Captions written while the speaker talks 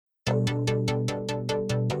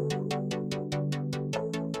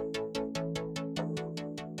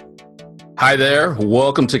Hi there.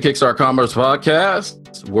 Welcome to Kickstart Commerce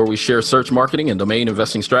Podcast, where we share search marketing and domain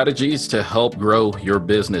investing strategies to help grow your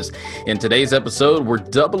business. In today's episode, we're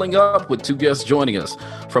doubling up with two guests joining us.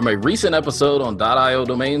 From a recent episode on .io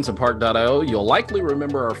domains and Park.io, you'll likely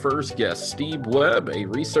remember our first guest, Steve Webb, a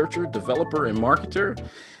researcher, developer, and marketer.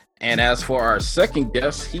 And as for our second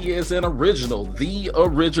guest, he is the original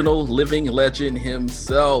living legend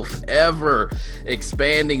himself, ever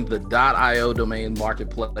expanding the .io domain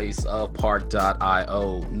marketplace of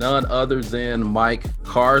Park.io, none other than Mike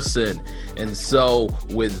Carson. And so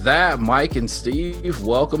with that, Mike and Steve,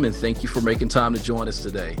 welcome and thank you for making time to join us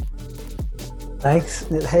today. Thanks.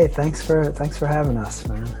 Hey, thanks for having us,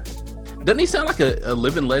 man. Doesn't he sound like a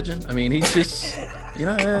living legend? I mean, he's just...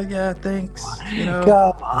 Yeah, thanks.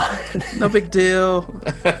 Come on. No big deal.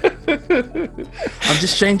 I'm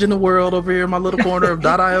just changing the world over here in my little corner of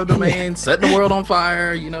 .io domain, setting the world on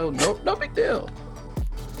fire. No big deal.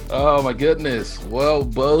 Oh my goodness. Well,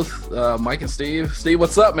 both Mike and Steve. Steve,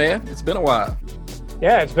 what's up, man? It's been a while.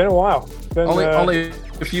 Yeah, it's been a while. It's been, only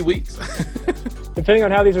a few weeks. Depending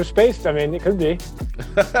on how these are spaced, I mean, it could be.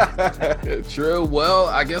 True. Well,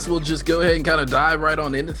 I guess we'll just go ahead and kind of dive right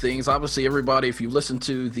on into things. Obviously, everybody, if you listened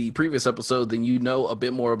to the previous episode, then you know a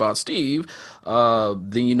bit more about Steve,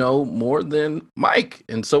 then you know more than Mike.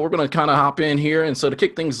 And so we're going to kind of hop in here. And so to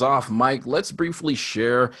kick things off, Mike, let's briefly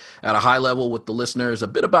share at a high level with the listeners a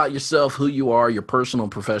bit about yourself, who you are, your personal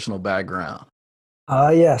and professional background.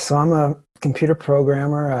 So I'm a computer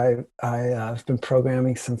programmer. I've been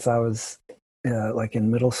programming since I was like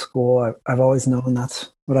in middle school. I've always known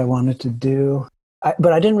that's what I wanted to do.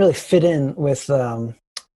 But I didn't really fit in with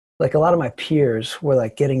like a lot of my peers were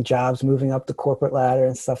like getting jobs, moving up the corporate ladder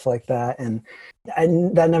and stuff like that. And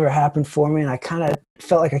that never happened for me. And I kind of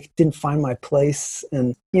felt like I didn't find my place.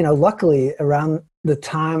 And, luckily around the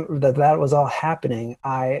time that was all happening,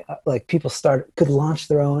 people could launch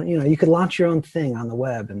their own, you could launch your own thing on the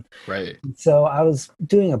web. And right. So I was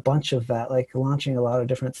doing a bunch of that, like launching a lot of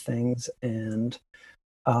different things. And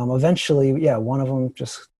eventually, one of them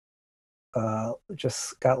just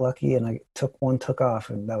got lucky and took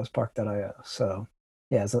off, and that was Park.io. So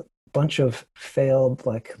it's a bunch of failed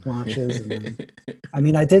like launches. And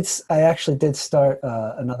I actually did start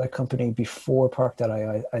another company before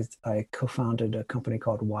Park.io. I co-founded a company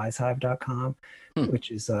called wisehive.com,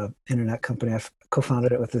 which is an internet company. I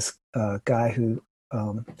co-founded it with this guy who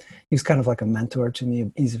he was kind of like a mentor to me.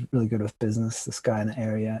 He's really good with business, this guy in the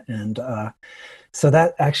area. And so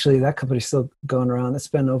that company's still going around. It's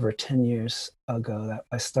been over 10 years ago that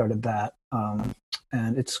I started that.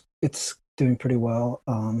 And it's doing pretty well.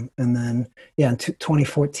 And then, in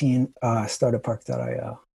 2014, I started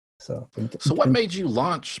Park.io. So what made you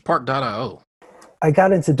launch Park.io? I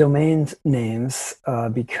got into domain names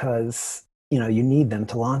because, you need them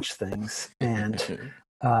to launch things. And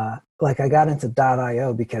I got into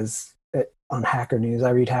 .io because on Hacker News,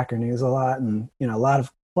 I read Hacker News a lot, and a lot of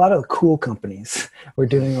the cool companies were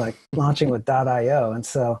doing like launching with .io, and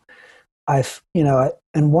so me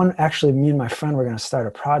and my friend were going to start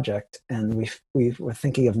a project, and we were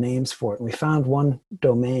thinking of names for it, and we found one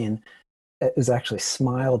domain. It was actually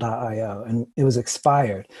smile.io, and it was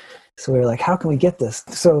expired. So we were like, how can we get this?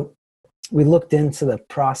 So we looked into the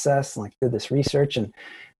process and did this research, and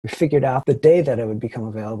we figured out the day that it would become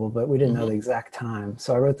available, but we didn't know the exact time.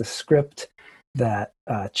 So I wrote the script that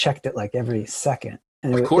checked it like every second.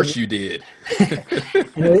 And of course you did.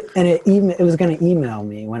 it was going to email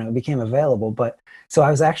me when it became available. But so I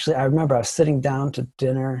remember I was sitting down to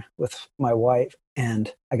dinner with my wife,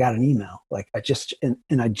 and I got an email. I just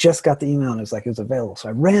got the email, and it was available. So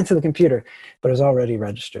I ran to the computer, but it was already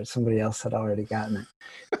registered. Somebody else had already gotten it.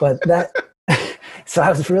 But so I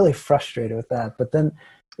was really frustrated with that. But then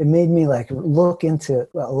it made me look into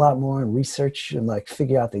a lot more and research and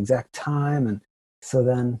figure out the exact time. And so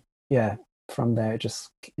then, from there, it just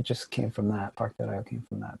came from that. Park.io came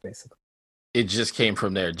from that, basically. It just came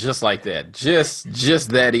from there, just like that. Just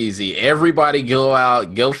that easy. Everybody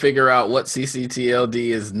go figure out what CCTLD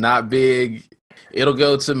is not big. It'll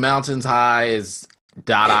go to mountains high as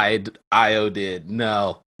 .io did.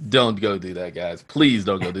 No, don't go do that, guys. Please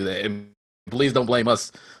don't go do that. And please don't blame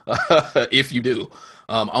us if you do.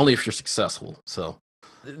 Only if you're successful. So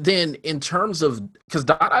then in terms of, because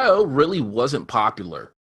 .io really wasn't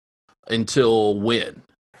popular until when?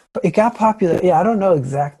 But it got popular. Yeah, I don't know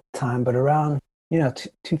exact time, but around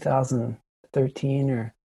 2013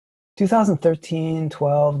 or 2013,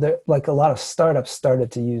 12. There, a lot of startups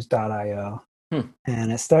started to use .io,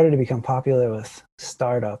 and it started to become popular with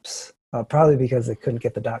startups. Probably because they couldn't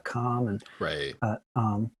get the .com and right.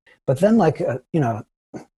 But then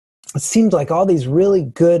it seemed like all these really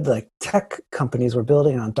good like tech companies were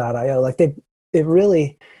building on .io. Like they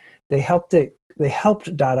helped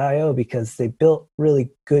 .io because they built really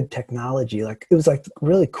good technology. Like it was like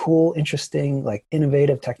really cool, interesting, like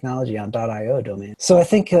innovative technology on .io domain. So I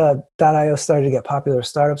think .io started to get popular with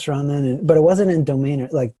startups around then, but it wasn't in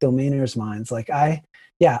domainers' minds. Like I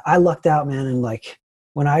lucked out, man, and like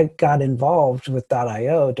when I got involved with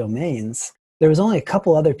 .io domains, there was only a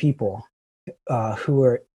couple other people who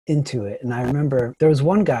were into it. And I remember there was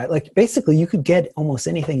one guy, like basically you could get almost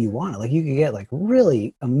anything you wanted. Like you could get like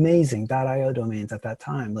really amazing .io domains at that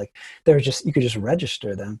time. Like you could just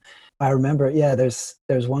register them. I remember, there's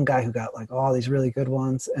one guy who got like all these really good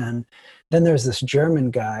ones. And then there's this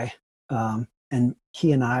German guy, and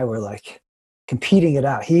he and I were like competing it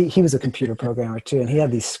out. He was a computer programmer too, and he had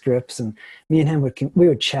these scripts, and me and him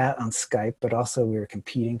would chat on Skype, but also we were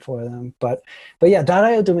competing for them. But yeah,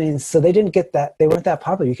 .io domains. So they didn't get that. They weren't that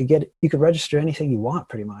popular. You could register anything you want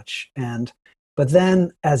pretty much. But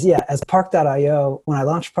then as Park.io, when I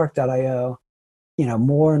launched Park.io,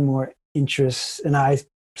 more and more interest, and I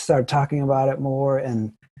started talking about it more.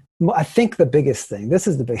 And I think this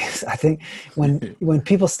is the biggest, I think when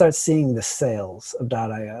people start seeing the sales of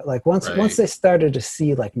 .io, like once they started to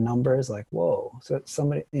see like numbers, like, whoa, so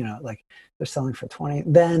somebody, like they're selling for 20,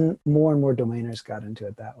 then more and more domainers got into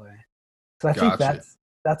it that way. So I think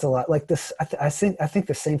that's a lot like this. I think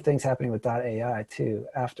the same thing's happening with .ai too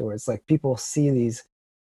afterwards. Like people see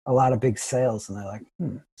a lot of big sales and they're like,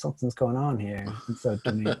 something's going on here. And so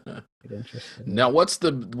domain get interested. Now, what's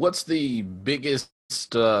the biggest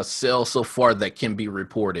sale so far that can be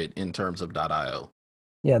reported in terms of .io?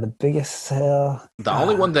 Yeah, the biggest sale. The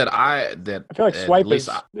only one that I feel like Swipe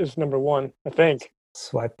is number one. I think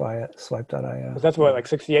Swipe.io. That's what, like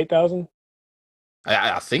 68,000.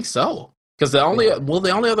 I think so. Because the only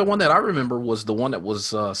other one that I remember was the one that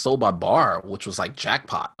was sold by Bar, which was like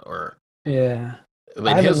Jackpot or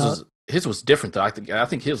But his was different though. I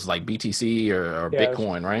think his was like BTC or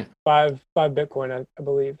Bitcoin, right? Five Bitcoin, I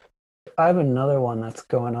believe. I have another one that's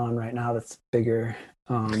going on right now that's bigger,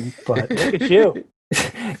 but it's you.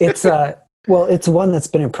 It's one that's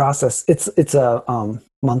been in process. It's a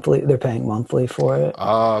monthly. They're paying monthly for it.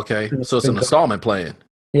 Oh, okay. So it's an installment plan.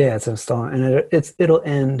 Yeah, it's an installment, and it'll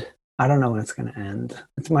end. I don't know when it's going to end.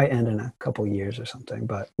 It might end in a couple years or something.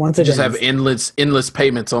 But once it just have endless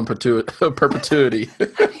payments on perpetuity.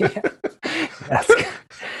 Yeah,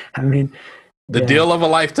 the deal of a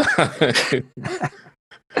lifetime.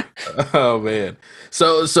 Oh man.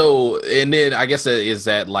 So and then I guess is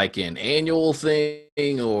that like an annual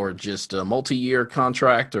thing or just a multi-year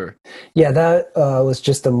contract or? Yeah, that was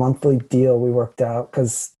just a monthly deal we worked out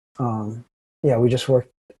because we just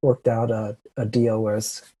worked out a deal where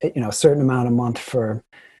it's a certain amount a month for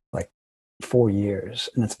like 4 years,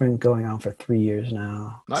 and it's been going on for 3 years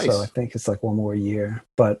now. Nice. So I think it's like one more year.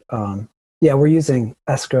 But we're using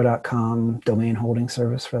escrow.com domain holding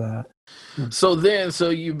service for that. So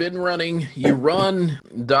you run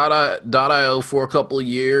 .io for a couple of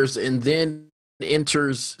years, and then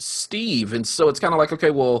enters Steve. And so it's kind of like,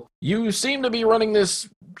 okay, well, you seem to be running this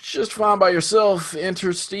just fine by yourself,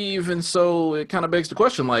 enter Steve. And so it kind of begs the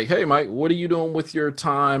question like, hey, Mike, what are you doing with your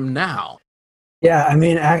time now? Yeah, I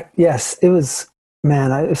mean, yes, it was,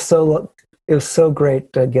 man, it was so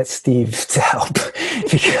great to get Steve to help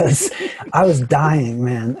because I was dying,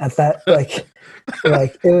 man, at that, like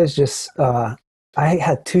it was just, I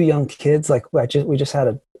had 2 young kids. Like we just had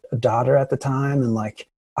a daughter at the time, and like,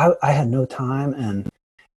 I had no time, and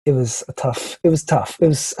it was tough. It was tough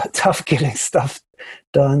getting stuff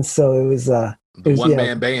done. So it was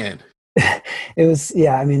one-man band. It was,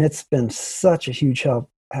 I mean, it's been such a huge help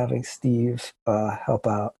having Steve help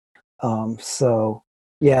out. And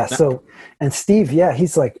Steve,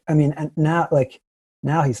 he's like, I mean, and now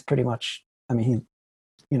he's pretty much, I mean,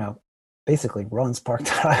 he, basically runs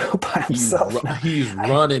Park.io by himself. He's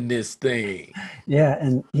running this thing. Yeah,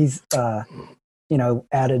 and he's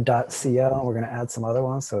added .co, and we're going to add some other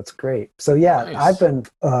ones, so it's great. So nice. I've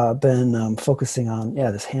been focusing on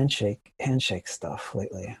this handshake stuff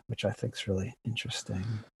lately, which I think is really interesting.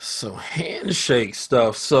 So handshake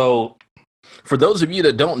stuff. So for those of you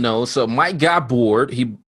that don't know, so Mike got bored.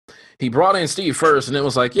 He brought in Steve first, and it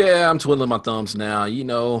was like, I'm twiddling my thumbs now.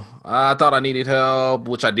 I thought I needed help,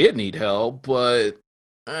 which I did need help, but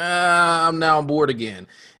I'm now on board again.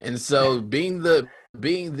 And so being the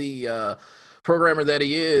programmer that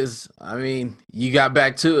he is, I mean, you got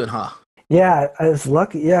back to it, huh? Yeah, I was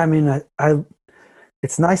lucky. Yeah, I mean,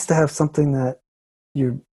 it's nice to have something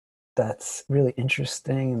that's really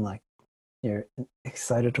interesting and like you're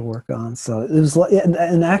excited to work on. So it was,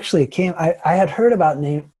 and actually it came. I had heard about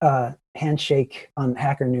Handshake on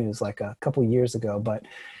Hacker News like a couple years ago, but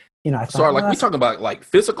I thought, sorry, like we talking about like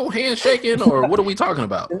physical handshaking, or what are we talking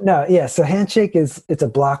about? No, yeah. So Handshake it's a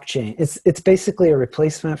blockchain. It's basically a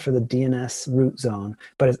replacement for the DNS root zone.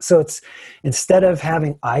 But it's instead of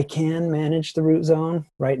having ICANN manage the root zone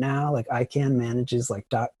right now, like ICANN manages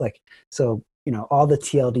so all the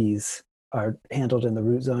TLDs are handled in the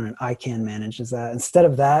root zone, and ICANN manages that. Instead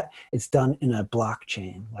of that, it's done in a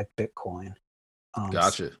blockchain like Bitcoin.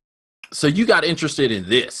 Gotcha. So you got interested in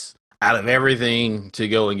this out of everything to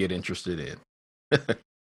go and get interested in.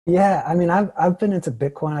 Yeah, I mean, I've been into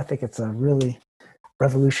Bitcoin. I think it's a really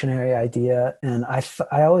revolutionary idea, and I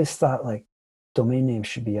always thought like domain names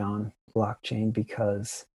should be on blockchain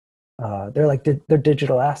because they're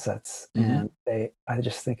digital assets, and I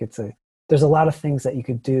just think there's a lot of things that you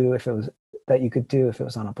could do if it was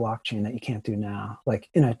on a blockchain that you can't do now, like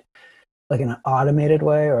in an automated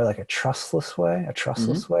way or like a trustless way,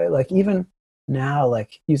 like even now,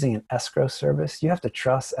 like using an escrow service, you have to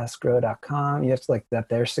trust escrow.com. You have to that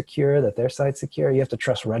they're secure, that their site's secure. You have to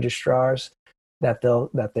trust registrars that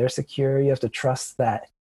they're secure. You have to trust that,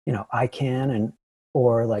 ICANN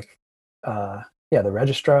or the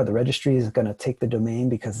registry is going to take the domain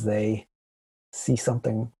because they see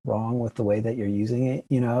something wrong with the way that you're using it,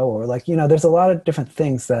 there's a lot of different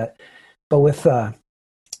things but with,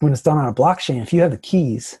 when it's done on a blockchain, if you have the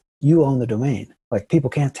keys, you own the domain. Like people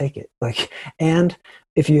can't take it. And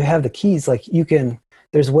if you have the keys,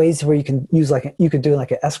 there's ways where you can use you could do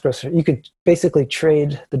like an escrow. You could basically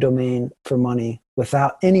trade the domain for money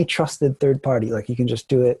without any trusted third party. Like you can just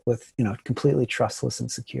do it with, completely trustless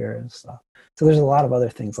and secure and stuff. So there's a lot of other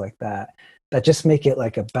things like that just make it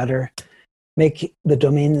make the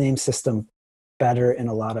domain name system better in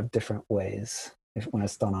a lot of different ways when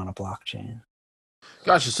it's done on a blockchain.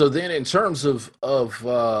 Gotcha. So then in terms of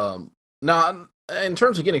now, in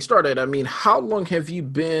terms of getting started, I mean, how long have you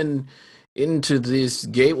been into this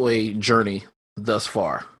gateway journey thus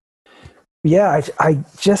far? Yeah, I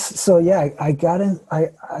got in. I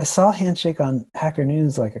saw Handshake on Hacker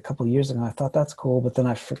News like a couple of years ago. I thought that's cool, but then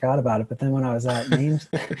I forgot about it. But then when I was at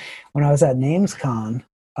NamesCon,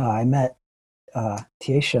 I met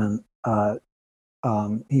Tieshan.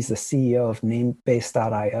 He's the CEO of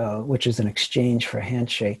Namebase.io, which is an exchange for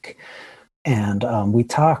Handshake. And we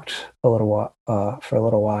talked for a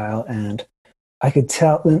little while, and I could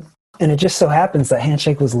tell, and it just so happens that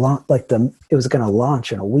Handshake was it was going to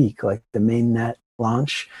launch in a week, like the mainnet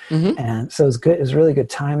launch, and so it was good. It was really good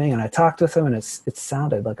timing, and I talked with him, and it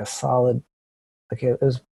sounded like a solid,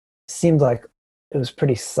 seemed like it was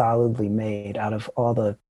pretty solidly made out of all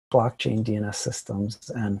the blockchain DNS systems,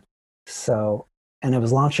 and it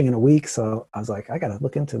was launching in a week, so I was like, I got to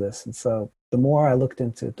look into this, and so the more I looked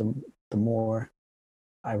into it, the more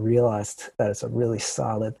I realized that it's a really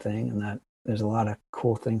solid thing and that there's a lot of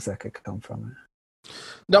cool things that could come from it.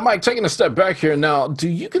 Now, Mike, taking a step back here now, do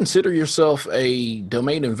you consider yourself a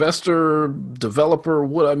domain investor, developer?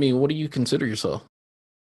 What do you consider yourself?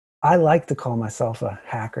 I like to call myself a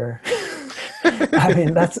hacker. I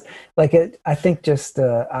mean, that's like it. I think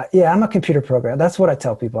I'm a computer programmer. That's what I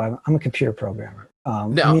tell people. I'm a computer programmer.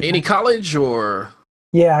 Any college or?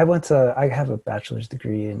 Yeah, I have a bachelor's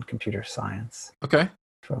degree in computer science. Okay.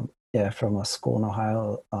 From a school in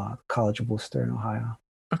Ohio, College of Worcester in Ohio.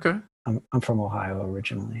 Okay. I'm from Ohio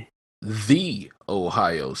originally. The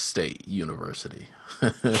Ohio State University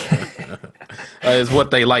is what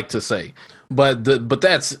they like to say, but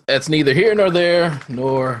that's neither here nor there,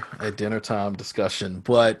 nor a dinner time discussion.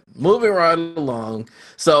 But moving right along,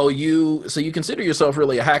 so you consider yourself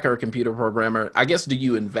really a hacker, a computer programmer. I guess, do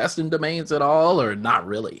you invest in domains at all, or not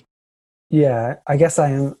really? Yeah, I guess I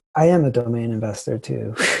am a domain investor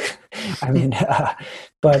too. I mean,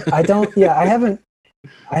 but I don't. Yeah,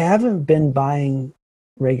 I haven't been buying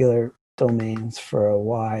regular domains for a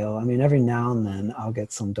while. I mean, every now and then I'll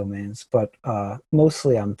get some domains, but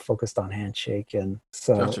mostly I'm focused on Handshake, and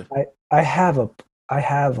so gotcha. I have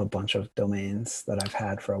a bunch of domains that I've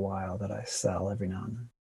had for a while that I sell every now and then.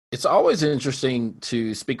 It's always interesting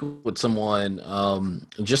to speak with someone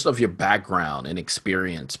just of your background and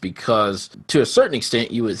experience, because to a certain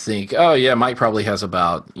extent you would think, oh yeah, Mike probably has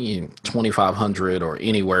about 2,500 or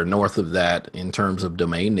anywhere north of that in terms of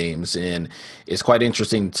domain names. And it's quite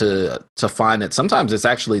interesting to find that sometimes it's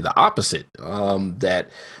actually the opposite, that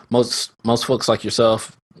most folks like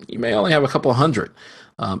yourself, you may only have a couple hundred,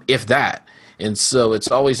 if that. And so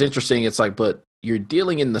it's always interesting. It's like, but you're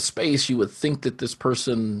dealing in the space, you would think that this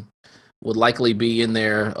person would likely be in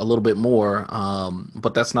there a little bit more,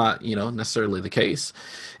 but that's not, necessarily the case.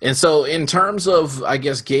 And so in terms of, I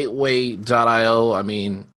guess, Gateway.io, I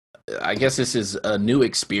mean, I guess this is a new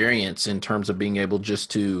experience in terms of being able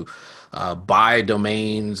just to buy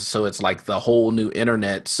domains. So it's like the whole new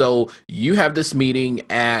internet. So you have this meeting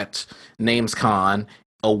at NamesCon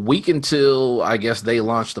a week until I guess they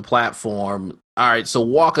launch the platform. All right, so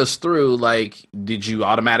walk us through, like, did you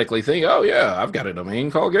automatically think, oh yeah, I've got a domain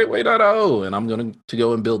called gateway.io and I'm going to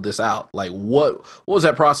go and build this out? Like, what was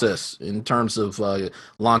that process in terms of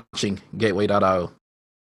launching gateway.io?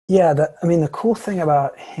 Yeah, the cool thing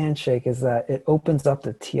about Handshake is that it opens up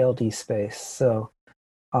the TLD space. So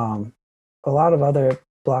a lot of other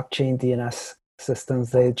blockchain DNS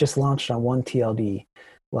systems, they just launched on one TLD,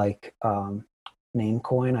 like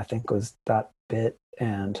Namecoin, I think was .bit,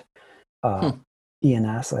 and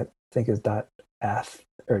ENS, I think is .eth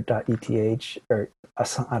or .eth, or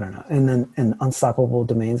I don't know. And then Unstoppable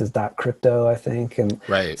Domains is .crypto, I think. And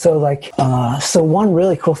right. So so one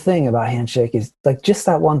really cool thing about Handshake is like just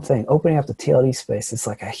that one thing, opening up the TLD space. It's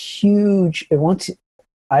like a huge.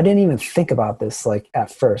 I didn't even think about this like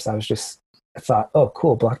at first. I thought, oh,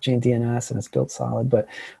 cool, blockchain DNS and it's built solid. But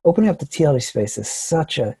opening up the TLD space is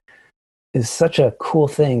such a cool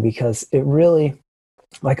thing because it really,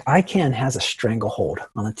 like, ICANN has a stranglehold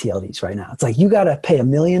on the TLDs right now. It's like, you got to pay $1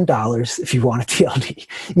 million if you want a TLD.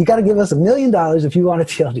 You got to give us $1 million if you want a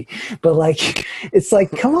TLD. But like, it's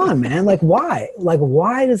like, come on, man. Like, why? Like,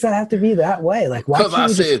 why does that have to be that way? Like, why? Because I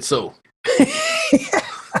said so.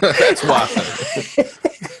 That's why.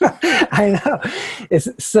 I know. It's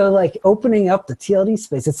so like opening up the TLD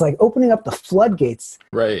space. It's like opening up the floodgates.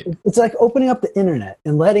 Right. It's like opening up the internet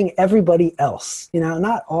and letting everybody else,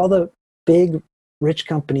 not all the big rich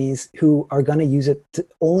companies who are going to use it,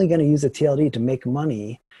 only going to use the TLD to make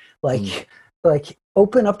money. Like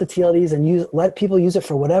open up the TLDs and let people use it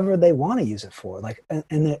for whatever they want to use it for. Like,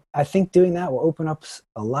 and I think doing that will open up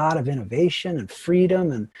a lot of innovation and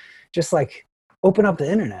freedom, and just like open up the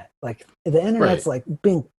internet. Like the internet's like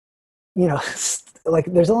being, like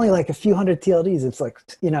there's only like a few hundred TLDs. It's like,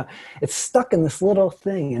 it's stuck in this little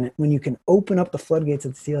thing. And when you can open up the floodgates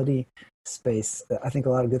of the TLD space, I think a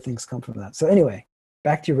lot of good things come from that. So anyway,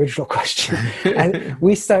 back to your original question. And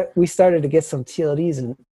we started to get some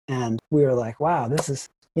TLDs and we were like, wow, this is,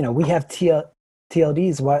 we have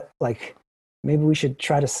TLDs. What, like, maybe we should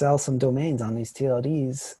try to sell some domains on these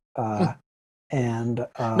TLDs. And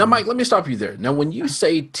now, Mike, let me stop you there. Now, when you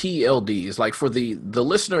say TLDs, like for the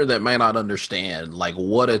listener that may not understand, like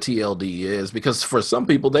what a TLD is, because for some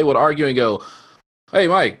people they would argue and go, "Hey,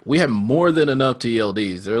 Mike, we have more than enough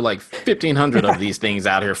TLDs. There are like 1,500 of these things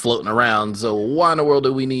out here floating around. So why in the world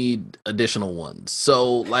do we need additional ones?"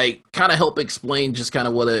 So, like, kind of help explain just kind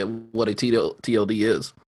of what a TLD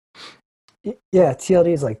is. Yeah,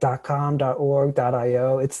 TLD is like .com, .org,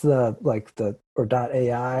 .io. It's or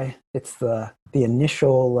 .ai. It's the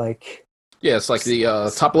initial, like... Yeah, it's like the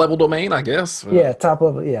top-level domain, I guess. Yeah,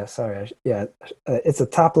 top-level. Yeah, sorry. Yeah, it's a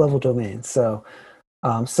top-level domain. So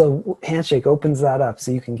Handshake opens that up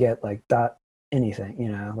so you can get, like,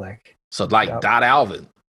 anything, like... So, like, .alvin.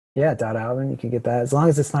 Yeah, .alvin, you can get that, as long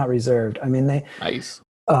as it's not reserved. I mean, Nice.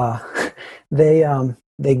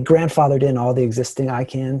 They grandfathered in all the existing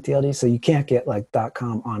ICANN TLDs, so you can't get like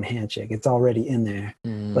 .com on Handshake. It's already in there.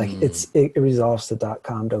 Like it resolves the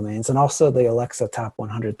 .com domains, and also the Alexa top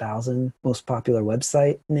 100,000 most popular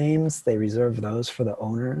website names. They reserve those for the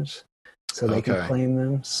owners, so they can claim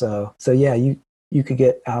them. So yeah, you could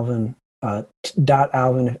get Alvin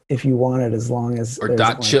 .alvin if you wanted, as long as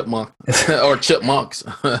 .chipmunk or chipmunks,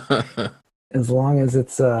 as long as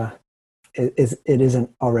it's it isn't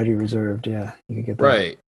already reserved. Yeah, you can get that.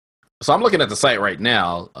 Right. So I'm looking at the site right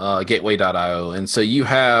now, gateway.io, and so you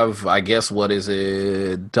have, I guess, what is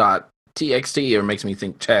it, .txt, or it makes me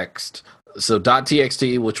think text. So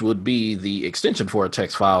 .txt, which would be the extension for a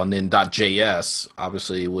text file, and then .js,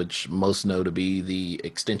 obviously, which most know to be the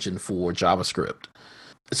extension for JavaScript.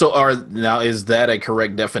 So now, is that a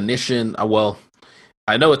correct definition? Well,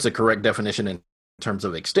 I know it's a correct definition in terms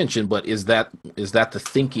of extension, but is that the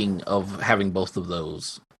thinking of having both of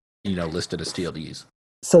those, listed as TLDs?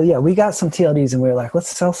 So yeah, we got some TLDs and we were like,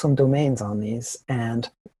 let's sell some domains on these. And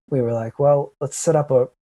we were like, well, let's set up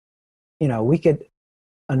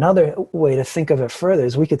another way to think of it further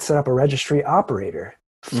is we could set up a registry operator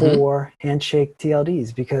for Handshake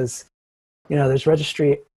TLDs, because, there's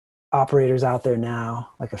registry operators out there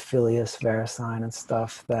now, like Affilius, VeriSign, and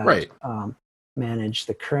stuff that manage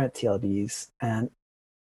the current TLDs. And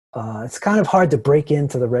it's kind of hard to break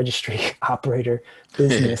into the registry operator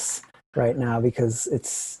business right now because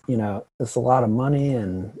it's a lot of money,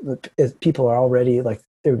 and people are already like,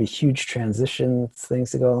 there would be huge transition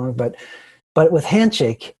things to go along. But with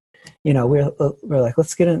Handshake, we're like,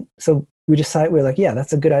 let's get in. So we decided, we're like, yeah,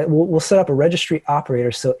 that's a good idea. We'll set up a registry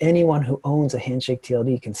operator so anyone who owns a Handshake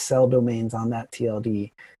TLD can sell domains on that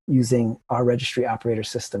TLD using our registry operator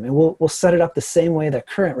system. And we'll set it up the same way that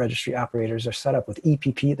current registry operators are set up with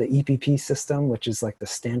EPP, the EPP system, which is like the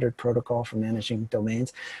standard protocol for managing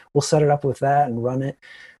domains. We'll set it up with that and run it.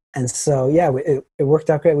 And so, yeah, it worked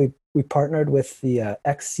out great. We partnered with the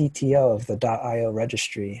ex-CTO of the .io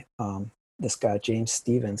registry, this guy, James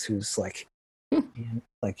Stevens, who's like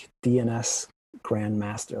DNS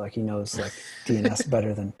grandmaster. Like, he knows like DNS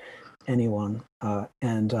better than anyone.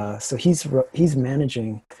 So he's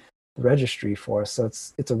managing the registry for us. So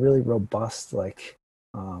it's a really robust, like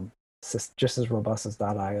just as robust as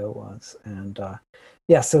 .io was. And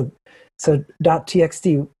so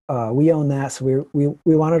 .txt, we own that. So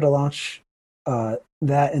we wanted to launch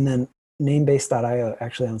that, and then Namebase.io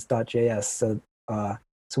actually owns .js.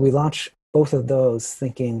 So we launched both of those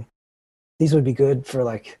thinking these would be good for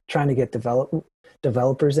like trying to get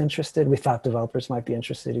developers interested. We thought developers might be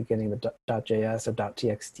interested in getting the .js or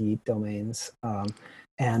 .txt domains.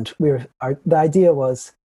 And the idea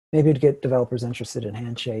was maybe to get developers interested in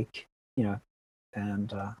Handshake,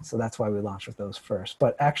 and so that's why we launched with those first.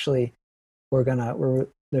 But actually,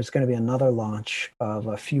 there's going to be another launch of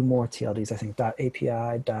a few more TLDs. I think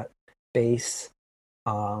 .api, .base,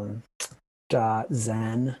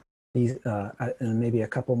 .zen. These and maybe a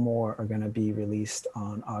couple more are going to be released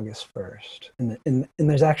on August 1st. And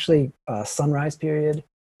there's actually a sunrise period.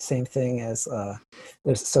 Same thing as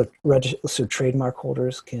so trademark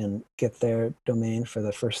holders can get their domain for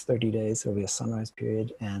the first 30 days. There'll be a sunrise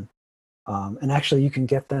period, and actually you can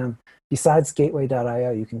get them besides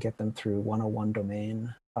Gateway.io. You can get them through 101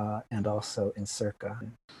 Domain and also Encirca.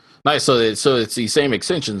 Nice. So it's the same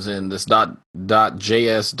extensions in this .js,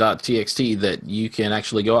 .txt that you can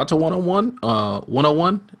actually go out to 101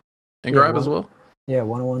 and grab as well. Yeah,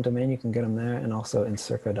 101 Domain, you can get them there, and also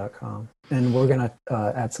Encirca.com. And we're going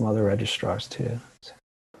to add some other registrars too.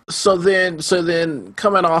 So then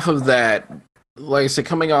coming off of that, like I said,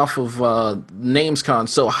 coming off of NamesCon,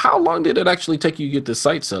 so how long did it actually take you to get the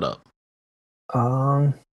site set up?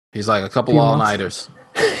 He's like a couple all-nighters.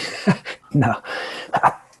 No.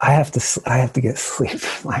 I have to get sleep.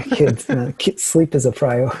 My kids, sleep is a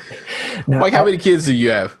priority. Now, like, how many kids do you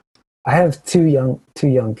have? I have two young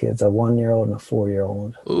kids, a 1-year-old and a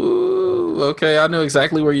 4-year-old. Ooh, okay. I know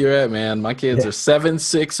exactly where you're at, man. My kids are 7,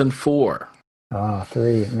 6, and 4. Oh,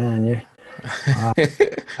 3, man. You're.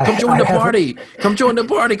 Come join the party. Come join the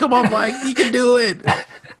party. Come on, Mike. You can do it.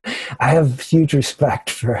 I have huge respect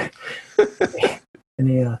for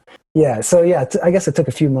any. I guess it took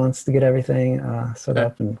a few months to get everything set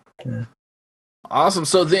up, and awesome.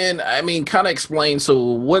 So then, I mean, kind of explain.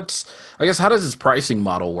 So how does this pricing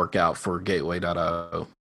model work out for Gateway.io?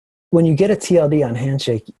 When you get a TLD on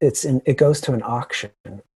Handshake, it goes to an auction.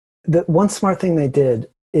 The one smart thing they did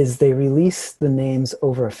is they release the names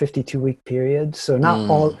over a 52-week period. So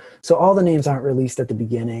all the names aren't released at the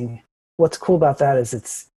beginning. What's cool about that is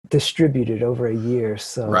it's distributed over a year.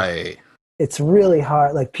 So right. It's really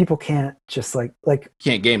hard. Like, people can't just like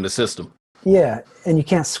can't game the system. Yeah, and you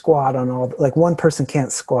can't squat on one person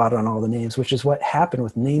can't squat on all the names, which is what happened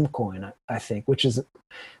with Namecoin, I think, which has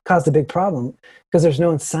caused a big problem because there's no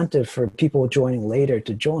incentive for people joining later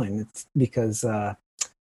to join. It's because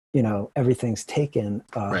everything's taken.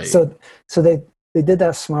 Right. So they did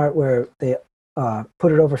that smart where they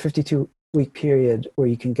put it over a 52-week period where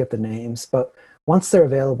you can get the names, but once they're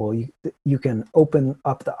available, you can open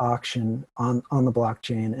up the auction on the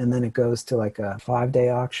blockchain, and then it goes to like a 5-day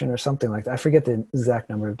auction or something like that. I forget the exact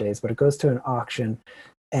number of days, but it goes to an auction,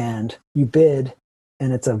 and you bid,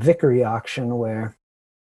 and it's a Vickery auction where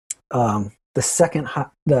the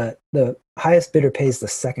highest bidder pays the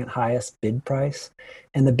second highest bid price,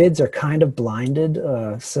 and the bids are kind of blinded,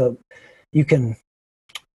 so you can.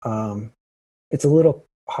 It's a little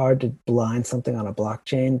hard to blind something on a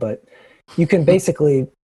blockchain, but you can basically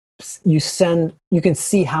you can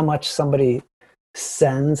see how much somebody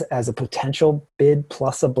sends as a potential bid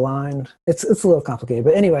plus a blind. It's a little complicated,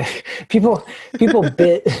 but anyway, people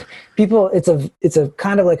bid. It's a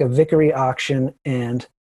kind of like a Vickery auction, and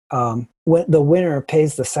when the winner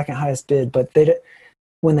pays the second highest bid, but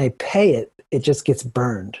when they pay it, it just gets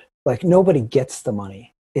burned. Like, nobody gets the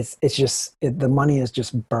money. The money is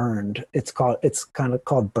just burned. It's kind of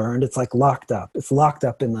called burned. It's like locked up. It's locked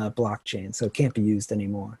up in the blockchain, so it can't be used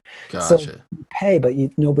anymore. Gotcha. So you pay, but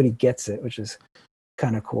nobody gets it, which is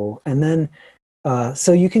kind of cool. And then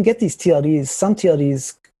So you can get these TLDs. Some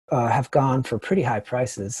TLDs have gone for pretty high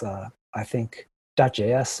prices. I think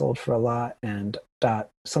 .js sold for a lot, and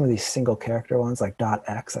some of these single character ones like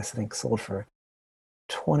 .x I think sold for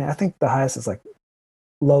 20. I think the highest is like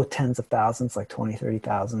low tens of thousands, like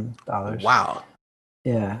 $20,000-$30,000. Wow.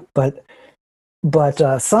 Yeah, but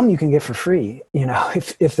some you can get for free. You know,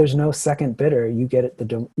 if there's no second bidder, you get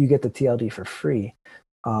you get the TLD for free.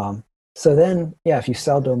 So then, yeah, if you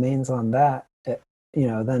sell domains on that, you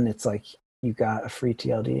know, then it's like you got a free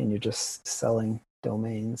TLD and you're just selling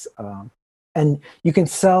domains. And you can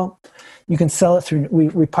sell it through.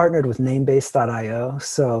 We partnered with Namebase.io,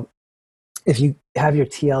 so if you have your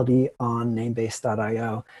TLD on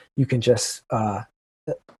Namebase.io, you can just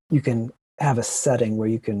you can have a setting where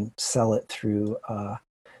you can sell it through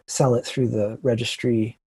the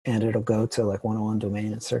registry, and it'll go to like 101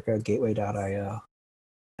 Domain and Circa Gateway.io,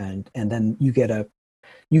 and then you get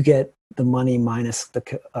the money minus the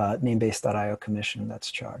Namebase.io commission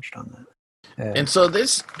that's charged on that. So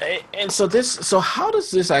how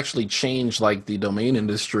does this actually change like the domain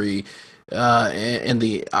industry? And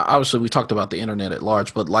the obviously we talked about the internet at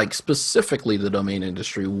large, but like specifically the domain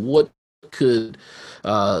industry, what could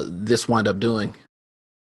this wind up doing?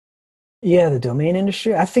 Yeah, the domain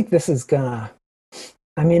industry. I think this is gonna.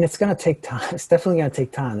 I mean, it's gonna take time. It's definitely gonna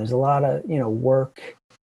take time. There's a lot of work,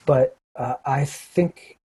 but I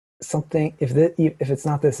think something. If it's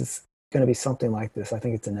not this, it's going to be something like this. I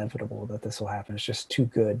think it's inevitable that this will happen. It's just too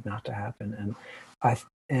good not to happen.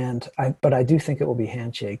 But I do think it will be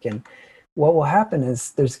Handshake. And what will happen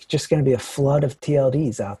is there's just going to be a flood of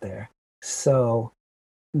TLDs out there. So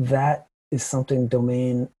that is something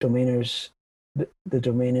domainers, the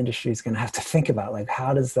domain industry is going to have to think about. Like,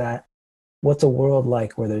 what's a world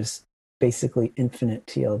like where there's basically infinite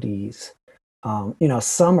TLDs?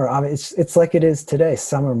 Some are, it's like it is today.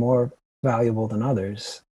 Some are more valuable than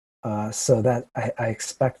others. So that I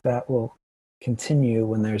expect that will continue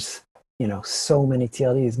when there's, so many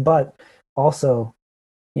TLDs, but also,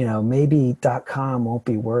 maybe .com won't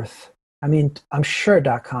be worth, I'm sure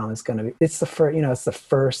 .com is going to be, it's the first,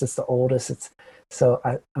 it's the oldest.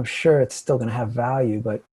 I'm sure it's still going to have value,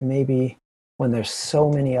 but maybe when there's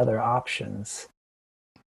so many other options,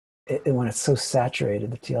 when it's so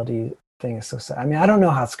saturated, the TLD thing is so I don't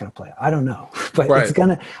know how it's going to play out. I don't know, but right.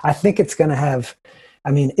 I think it's going to have,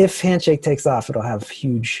 if Handshake takes off, it'll have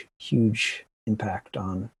huge, huge impact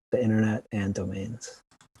on the internet and domains.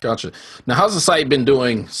 Gotcha. Now, how's the site been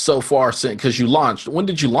doing so far since, because you launched? When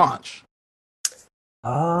did you launch?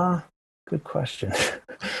 Good question.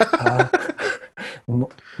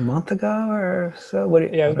 Month ago or so?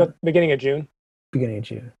 It was beginning of June. Beginning of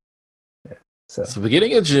June. Yeah. So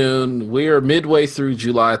beginning of June, we are midway through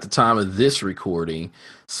July at the time of this recording.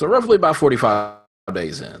 So roughly about 45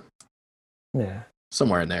 days in. Yeah.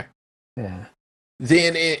 Somewhere in there. Yeah.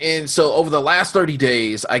 Then, and so over the last 30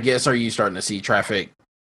 days, I guess, are you starting to see traffic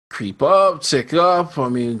creep up, tick up?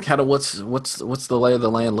 Kind of what's the lay of the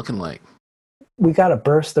land looking like? We got a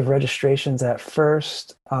burst of registrations at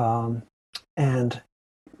first. And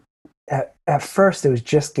at first it was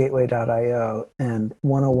just gateway.io, and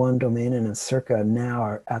 101 Domain and Circa now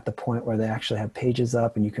are at the point where they actually have pages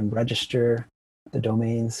up and you can register the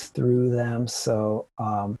domains through them. So,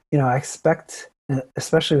 I expect,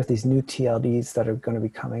 especially with these new TLDs that are going to be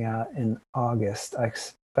coming out in August, I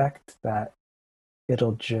expect that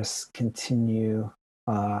it'll just continue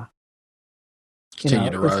to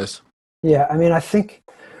rise. Yeah, I think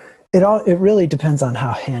it really depends on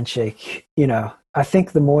how Handshake, I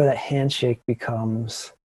think the more that Handshake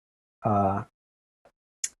becomes, the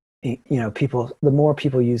more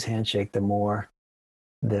people use Handshake, the more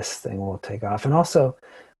this thing will take off. And also,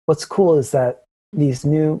 what's cool is that every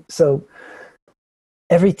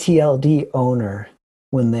TLD owner,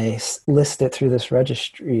 when they list it through this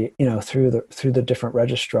registry, through the different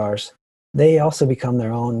registrars, they also become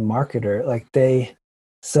their own marketer.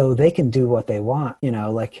 So they can do what they want,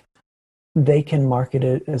 they can market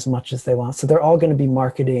it as much as they want. So they're all going to be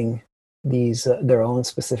marketing these their own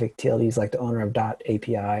specific TLDs, like the owner of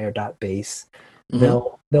 .api or .base. Mm-hmm.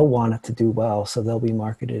 They'll want it to do well, so they'll be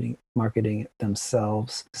marketing it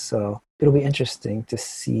themselves. So it'll be interesting to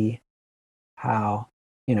see how,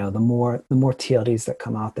 the more TLDs that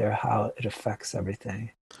come out there, how it affects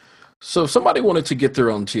everything. So if somebody wanted to get their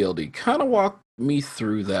own TLD, kind of walk me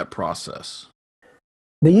through that process.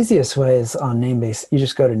 The easiest way is on Namebase. You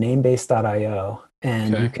just go to namebase.io,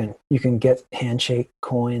 and okay. you can get Handshake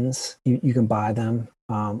coins. You can buy them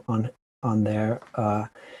on there,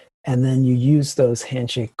 and then you use those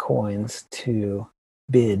Handshake coins to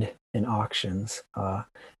bid in auctions.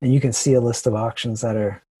 And you can see a list of auctions that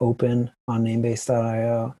are open on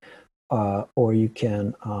Namebase.io, or you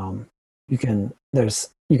can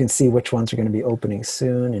see which ones are going to be opening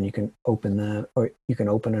soon, and you can open that, or you can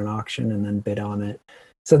open an auction and then bid on it.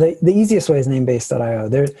 So the easiest way is Namebase.io.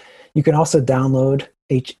 There, you can also download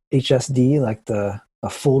HSD, like a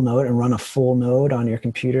full node, and run a full node on your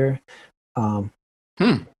computer.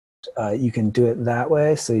 You can do it that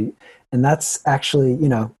way. And that's actually,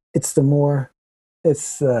 it's the more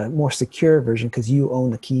secure version because you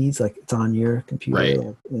own the keys, like it's on your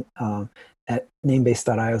computer. Right. At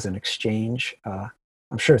Namebase.io is an exchange.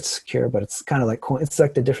 I'm sure it's secure, but it's kind of like it's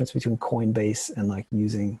like the difference between Coinbase and like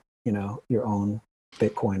using your own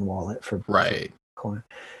Bitcoin wallet for Bitcoin.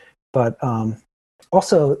 But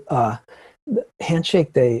also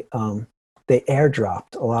Handshake, they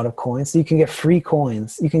airdropped a lot of coins. So you can get free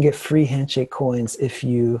coins. You can get free Handshake coins if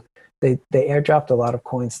they airdropped a lot of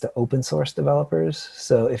coins to open source developers.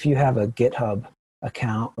 So if you have a GitHub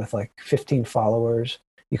account with like 15 followers,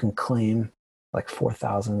 you can claim like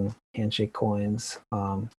 4,000 Handshake coins.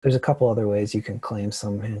 There's a couple other ways you can claim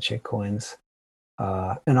some Handshake coins.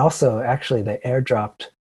 And also, actually, they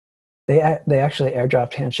actually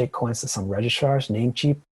airdropped Handshake coins to some registrars.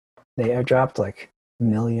 Namecheap, they airdropped like 1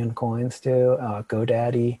 million coins to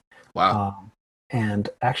GoDaddy. Wow. And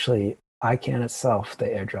actually, ICANN itself,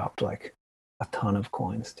 they airdropped like a ton of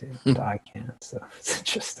coins to ICANN. So it's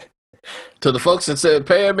interesting. To the folks that said,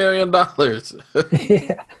 pay $1 million.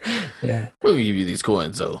 Yeah. We'll give you these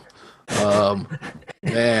coins, though.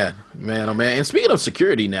 Man, oh man. And speaking of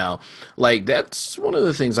security now, like that's one of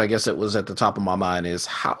the things I guess that was at the top of my mind is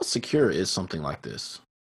how secure is something like this?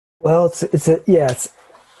 Well, it's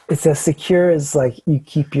as secure as like you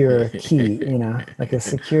keep your key, like as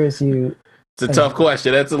secure as you. It's a tough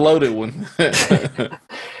question. That's a loaded one.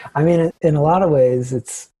 I mean, in a lot of ways,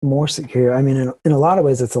 it's more secure. I mean, in a lot of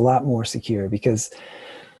ways, it's a lot more secure because,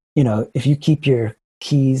 if you keep your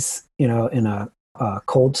keys, in a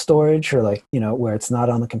cold storage or like, where it's not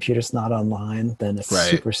on the computer, it's not online, then it's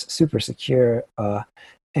super, super secure.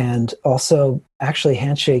 And also, actually,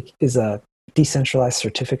 Handshake is a decentralized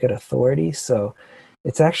certificate authority. So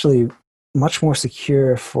it's actually much more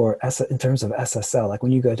secure in terms of SSL. Like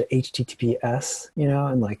when you go to HTTPS,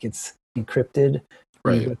 and like it's encrypted,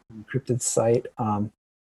 when you go to an encrypted site,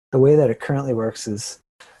 the way that it currently works is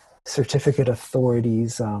certificate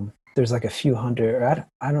authorities. There's like a few hundred, or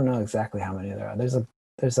I don't know exactly how many there are.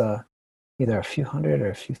 There's either a few hundred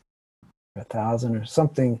or a thousand or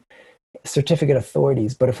something certificate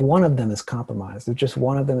authorities. But if one of them is compromised, if just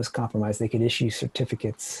one of them is compromised, they could issue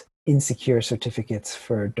insecure certificates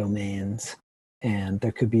for domains. And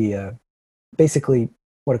there could be basically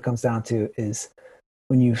what it comes down to is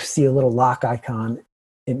when you see a little lock icon,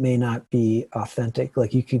 it may not be authentic.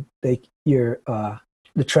 Like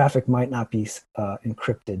the traffic might not be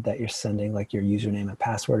encrypted that you're sending, like your username and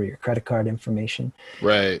password or your credit card information.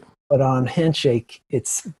 Right. But on Handshake,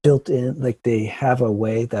 it's built in. Like they have a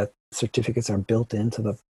way that certificates are built into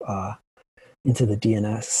the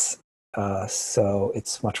DNS, so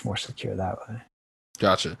it's much more secure that way.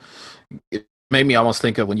 Gotcha. It made me almost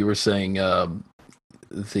think of when you were saying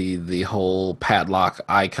the whole padlock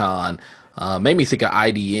icon. Made me think of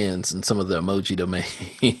IDNs and some of the emoji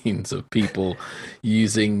domains of people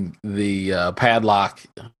using the padlock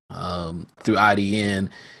through IDN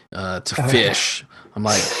to fish. I'm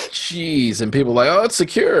like, geez, and people are like, oh, it's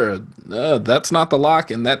secure. That's not the lock,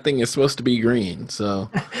 and that thing is supposed to be green. So,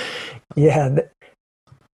 yeah,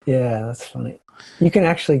 that's funny. You can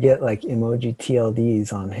actually get like emoji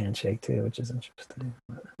TLDs on Handshake too, which is interesting.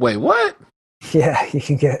 Wait, what? Yeah, you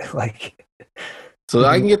can get like. So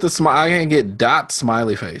I can get I can get dot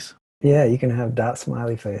smiley face. Yeah, you can have dot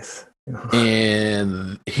smiley face.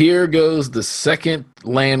 And here goes the second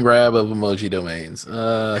land grab of emoji domains.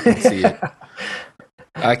 I can see it.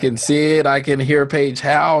 I can see it. I can hear Paige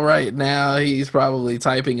Howe right now. He's probably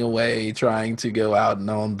typing away, trying to go out and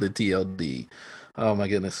on the TLD. Oh my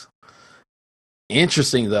goodness.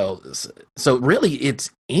 Interesting though. So really,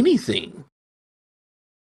 it's anything,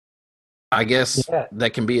 I guess,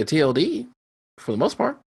 that can be a TLD. For the most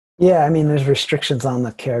part. Yeah, I mean, there's restrictions on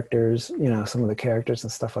the characters, some of the characters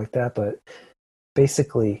and stuff like that. But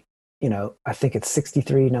basically, I think it's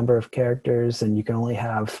 63 number of characters, and you can only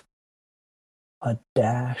have a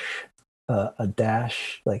dash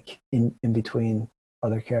like in between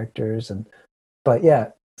other characters. But yeah,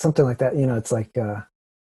 something like that. It's like,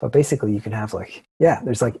 but basically, you can have like,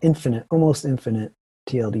 there's like almost infinite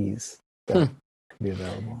TLDs that can be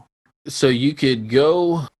available. So you could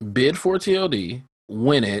go bid for TLD,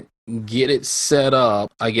 win it, get it set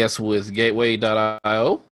up, I guess, with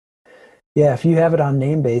gateway.io? Yeah, if you have it on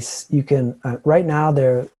Namebase, you can. Right now,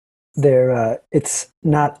 it's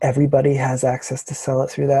not everybody has access to sell it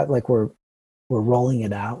through that. Like we're rolling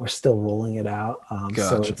it out. We're still rolling it out.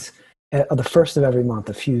 So Gotcha. it's the first of every month.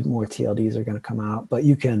 A few more TLDs are going to come out, but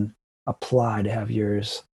you can apply to have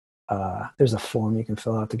yours. There's a form you can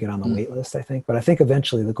fill out to get on the wait list, I think. But I think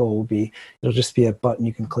eventually the goal will be it'll just be a button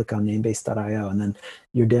you can click on Namebase.io, and then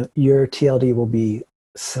your TLD will be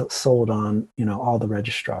sold on all the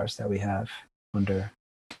registrars that we have under.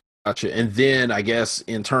 Gotcha. And then I guess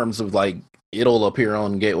in terms of like it'll appear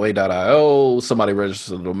on gateway.io, somebody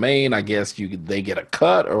registers the domain, I guess they get a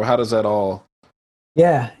cut, or how does that all?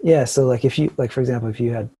 Yeah. So like if you for example, if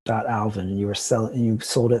you had .alvin and you were selling and you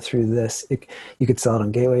sold it through this, you could sell it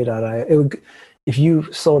on gateway.io. If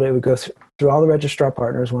you sold it, it would go through all the registrar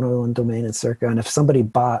partners, 101 Domain and Circa. And if somebody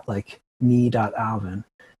bought like me.alvin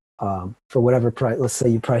for whatever price, let's say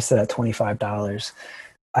you priced it at $25.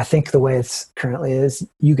 I think the way it's currently is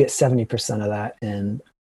you get 70% of that, and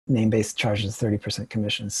Namebase charges 30%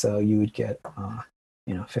 commission. So you would get,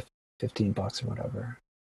 $15 or whatever,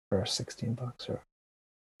 or $16 or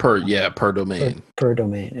Per domain. Per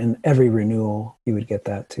domain. And every renewal you would get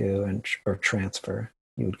that too, and or transfer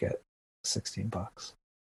you would get $16.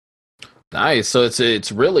 Nice. So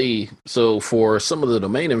it's really, so for some of the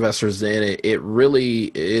domain investors, then it really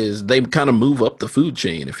is, they kind of move up the food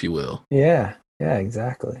chain, if you will. Yeah,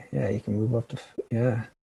 exactly. Yeah, you can move up to, yeah.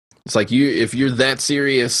 It's like if you're that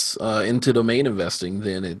serious into domain investing,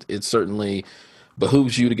 then it certainly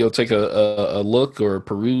behooves you to go take a look or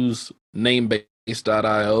peruse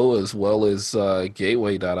Namebase.io as well as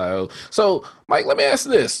gateway.io. So Mike, let me ask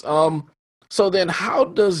this. So then how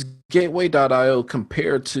does gateway.io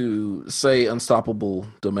compare to, say, Unstoppable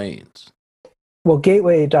Domains? Well,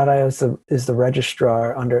 gateway.io is the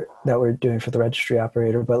registrar under that we're doing for the registry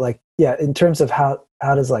operator. But like, yeah, in terms of how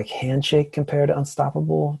does like Handshake compare to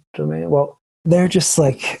Unstoppable Domain? Well, they're just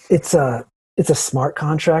like, it's a smart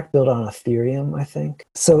contract built on Ethereum, I think.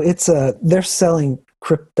 So they're selling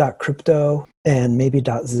crypto and maybe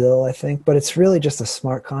 .zil, I think, but it's really just a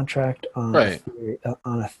smart contract on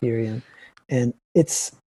Ethereum. And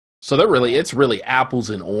it's really apples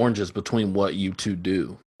and oranges between what you two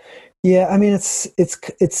do. Yeah, I mean it's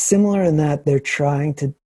similar in that they're trying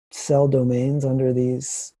to sell domains under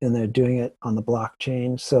these, and they're doing it on the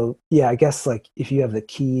blockchain. So yeah, I guess like if you have the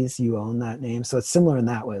keys, you own that name. So it's similar in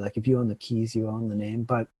that way. Like if you own the keys, you own the name.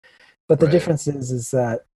 But the difference is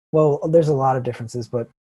that, well, there's a lot of differences, but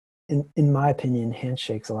in my opinion,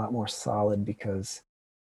 Handshake's a lot more solid because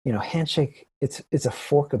Handshake it's a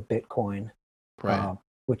fork of Bitcoin. Right.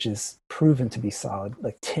 Which is proven to be solid,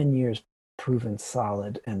 like 10 years proven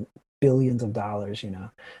solid, and billions of dollars, and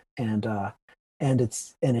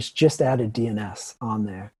it's just added DNS on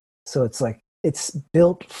there. So it's like it's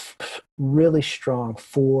built really strong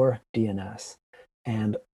for DNS.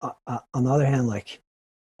 And on the other hand, like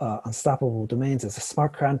Unstoppable Domains is a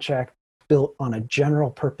smart contract built on a general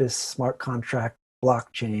purpose smart contract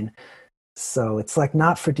blockchain. So it's like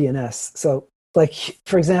not for DNS. So like,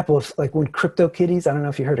 for example, if like when CryptoKitties, I don't know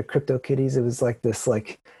if you heard of CryptoKitties, it was like this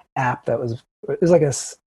like app it was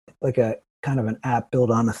like a kind of an app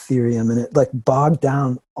built on Ethereum, and it like bogged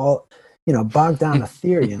down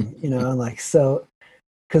Ethereum, and like, so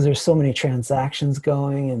because there's so many transactions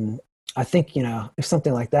going, and I think, if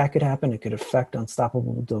something like that could happen, it could affect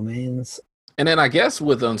Unstoppable Domains. And then I guess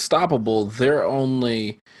with Unstoppable, they're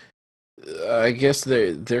only, I guess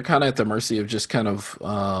they're kind of at the mercy of just kind of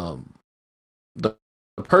the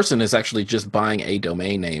person is actually just buying a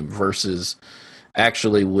domain name versus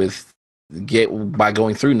actually by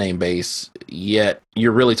going through Namebase, yet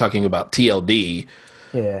you're really talking about TLD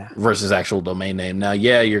versus actual domain name. Now,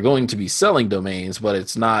 yeah, you're going to be selling domains, but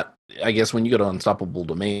it's not, I guess when you go to Unstoppable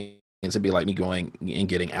Domains, it'd be like me going and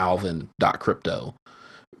getting alvin.crypto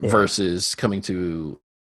versus coming to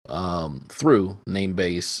through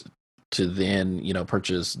Namebase to then,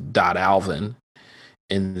 purchase .alvin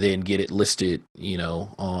and then get it listed,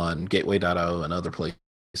 on gateway.io and other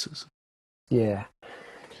places. Yeah.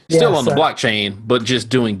 Still on the blockchain, but just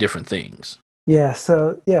doing different things. Yeah.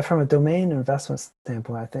 So yeah, from a domain investment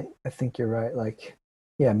standpoint, I think you're right. Like,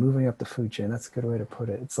 yeah, moving up the food chain, that's a good way to put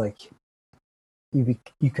it. It's like you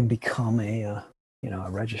can become a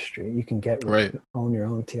registry. You can own your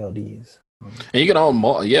own TLDs. And you can own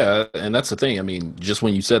and that's the thing. I mean, just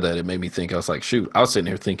when you said that, it made me think, I was like, shoot, I was sitting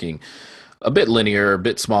here thinking a bit linear, a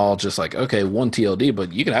bit small, just like, okay, one TLD,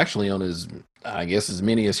 but you can actually own as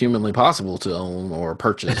many as humanly possible to own or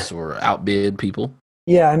purchase or outbid people.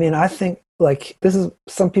 Yeah, I mean, I think like this is,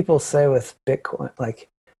 some people say with Bitcoin, like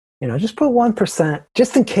just put 1%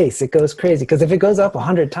 just in case it goes crazy. Because if it goes up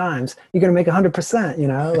 100 times, you're going to make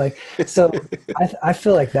 100%, like, so I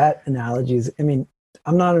feel like that analogy is, I mean,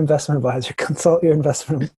 I'm not an investment advisor, consult your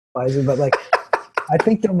investment advisor, but like, I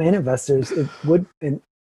think domain investors, it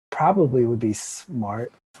probably would be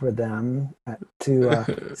smart for them to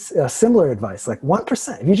similar advice, like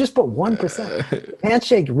 1%. If you just put 1%,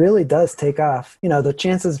 Handshake really does take off. The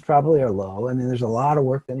chances probably are low. I mean, there's a lot of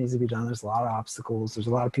work that needs to be done. There's a lot of obstacles. There's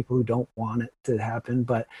a lot of people who don't want it to happen.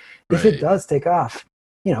 But if it does take off,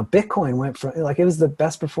 Bitcoin went from, like, it was the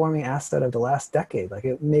best performing asset of the last decade. Like,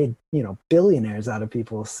 it made, billionaires out of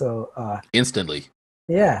people. So instantly.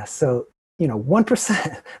 Yeah. So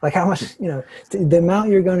 1%, like how much, the amount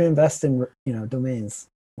you're going to invest in, domains,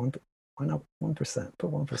 why not 1%?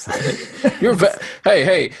 Put 1%.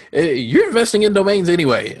 Hey, you're investing in domains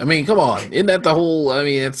anyway. I mean, come on. Isn't that the whole, I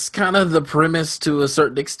mean, it's kind of the premise to a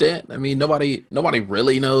certain extent. I mean, nobody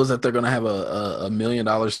really knows that they're going to have a $1 million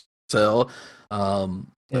sell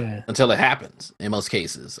until it happens in most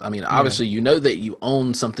cases. I mean, obviously, you know that you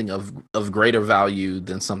own something of greater value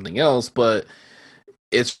than something else, but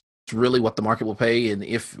it's really what the market will pay, and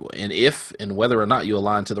if and whether or not you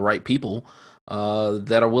align to the right people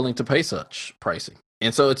that are willing to pay such pricing.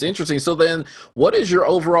 And so it's interesting. So then, what is your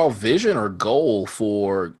overall vision or goal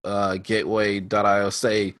for Gateway.io,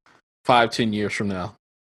 say 5-10 years from now?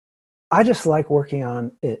 I just like working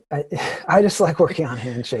on it. I just like working on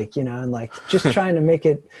Handshake, and like just trying to make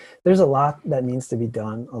it. There's a lot that needs to be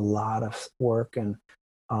done, a lot of work, and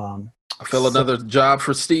I feel another job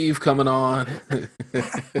for Steve coming on.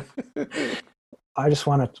 I just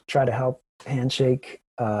want to try to help Handshake,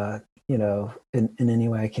 in any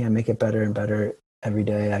way I can, make it better and better every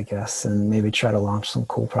day, I guess, and maybe try to launch some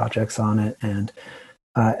cool projects on it. And,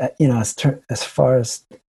 as far as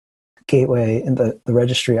Gateway and the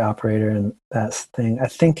registry operator and that thing, I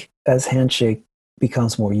think as Handshake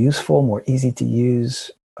becomes more useful, more easy to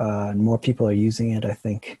use, and more people are using it, I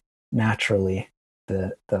think naturally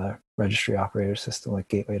the registry operator system like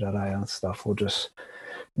Gateway.io and stuff will just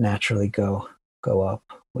naturally go up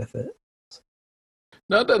with it.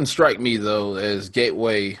 Now, it doesn't strike me, though, as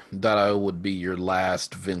Gateway.io would be your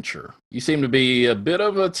last venture. You seem to be a bit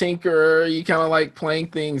of a tinkerer. You kind of like playing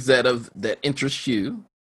things that interest you.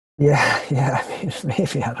 Yeah, I mean,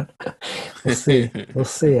 maybe. I don't know. We'll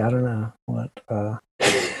see. I don't know what.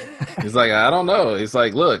 It's like, I don't know. It's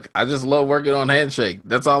like, look, I just love working on Handshake.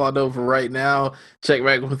 That's all I know for right now. Check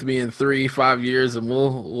back with me in 3-5 years, and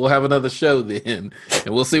we'll have another show then,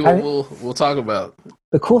 and we'll see what we'll talk about.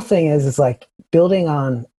 The cool thing is like building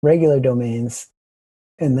on regular domains,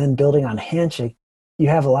 and then building on Handshake. You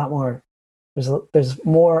have a lot more. There's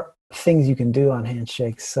more things you can do on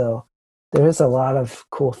Handshake. So there is a lot of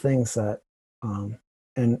cool things that,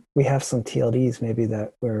 and we have some TLDs maybe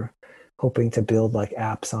that we're hoping to build like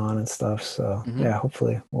apps on and stuff. So yeah,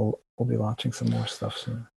 hopefully we'll be launching some more stuff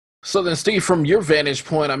soon. So then, Steve, from your vantage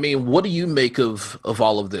point, I mean, what do you make of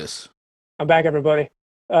all of this? I'm back, everybody.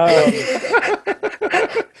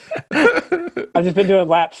 I've just been doing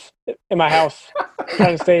laps in my house,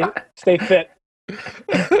 trying to stay fit,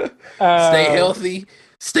 stay healthy,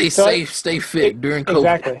 stay safe, stay fit during COVID.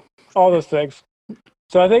 Exactly, all those things.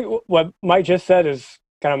 So I think what Mike just said is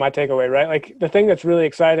kind of my takeaway, right? Like the thing that's really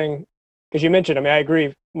exciting, because you mentioned, I mean, I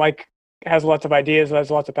agree, Mike has lots of ideas, has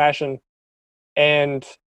lots of passion, and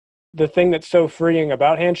the thing that's so freeing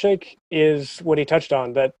about Handshake is what he touched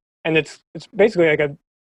on, that, and it's basically like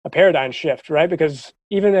a paradigm shift, right? Because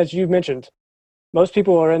even as you mentioned, most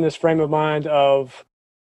people are in this frame of mind of,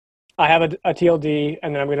 I have a TLD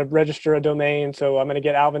and then I'm going to register a domain, so I'm going to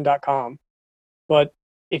get alvin.com. But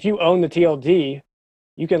if you own the TLD,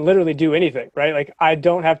 you can literally do anything, right? Like I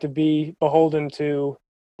don't have to be beholden to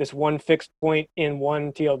this one fixed point in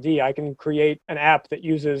one TLD. I can create an app that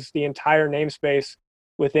uses the entire namespace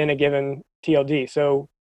within a given TLD. So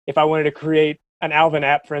if I wanted to create an Alvin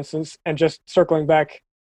app, for instance, and just circling back,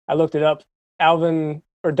 I looked it up, Alvin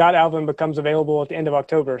or .alvin becomes available at the end of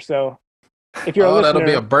October. So if you're a listener, that'll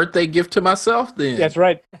be a birthday gift to myself then. That's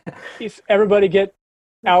right. Everybody get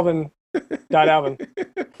Alvin .alvin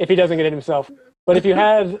if he doesn't get it himself. But if you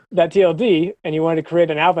had that TLD and you wanted to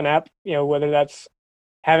create an Alvin app, whether that's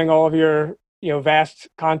having all of your vast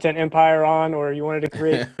content empire on, or you wanted to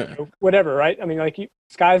create whatever, right? I mean, like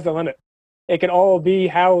sky's the limit. It can all be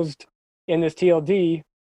housed in this TLD,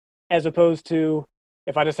 as opposed to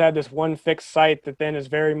if I just had this one fixed site that then is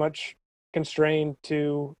very much constrained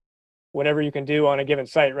to whatever you can do on a given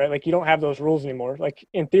site, right? Like you don't have those rules anymore. Like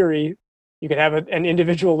in theory, you could have an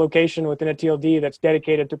individual location within a TLD that's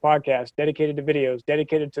dedicated to podcasts, dedicated to videos,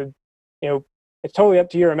 dedicated to, it's totally up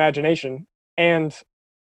to your imagination. And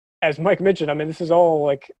as Mike mentioned, I mean, this is all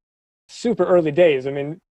like super early days. I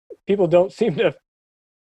mean, people don't seem to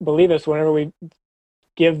believe us whenever we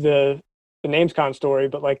give the NamesCon story,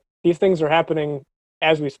 but like these things are happening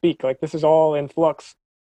as we speak. Like this is all in flux.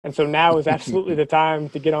 And so now is absolutely the time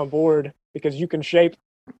to get on board because you can shape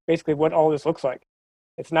basically what all this looks like.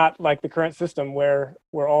 It's not like the current system where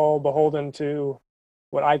we're all beholden to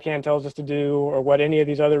what ICANN tells us to do or what any of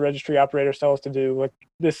these other registry operators tell us to do. Like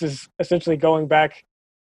this is essentially going back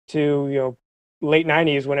to, late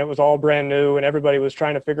 90s when it was all brand new and everybody was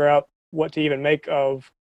trying to figure out what to even make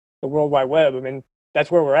of the World Wide Web. I mean, that's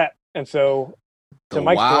where we're at. And so to The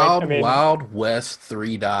Mike's Wild, point, I mean, Wild West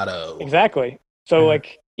 3.0. exactly. So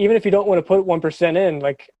like, even if you don't want to put 1% in,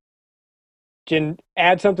 like, can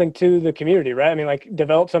add something to the community, right? I mean, like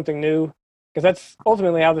develop something new because that's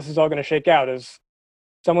ultimately how this is all going to shake out is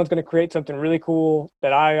someone's going to create something really cool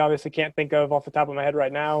that I obviously can't think of off the top of my head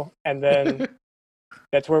right now. And then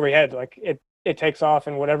that's where we head. Like it takes off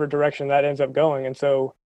in whatever direction that ends up going. And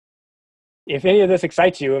so if any of this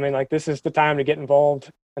excites you, I mean, like this is the time to get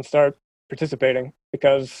involved and start participating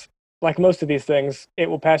because like most of these things, it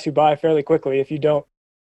will pass you by fairly quickly if you don't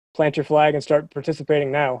plant your flag and start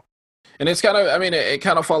participating now. And it's kind of, I mean, it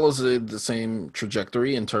kind of follows the same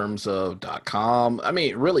trajectory in terms of .com. I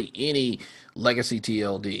mean, really any legacy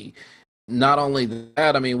TLD. Not only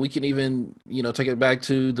that, I mean, we can even, take it back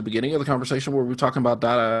to the beginning of the conversation where we were talking about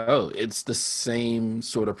 .io. It's the same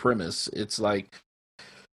sort of premise. It's like,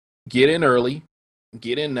 get in early,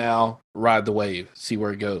 get in now, ride the wave, see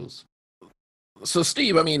where it goes. So,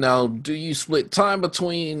 Steve, I mean, now, do you split time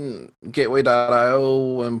between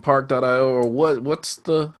Gateway.io and Park.io, or what's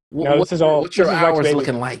your hours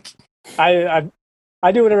looking like? I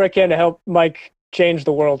do whatever I can to help Mike change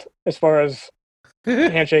the world as far as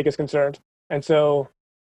Handshake is concerned. And so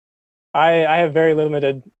I have very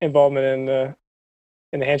limited involvement in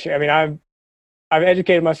the Handshake. I mean, I've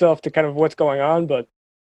educated myself to kind of what's going on, but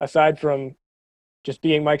aside from just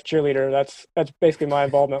being Mike's cheerleader, that's basically my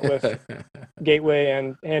involvement with Gateway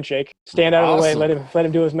and Handshake. Stand out of the way, let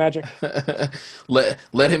him do his magic.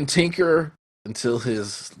 let him tinker until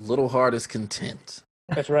his little heart is content.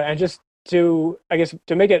 That's right. And just to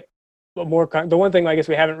make it more the one thing I guess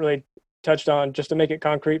we haven't really touched on, just to make it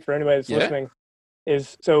concrete for anybody that's listening,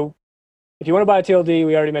 is so if you want to buy a TLD,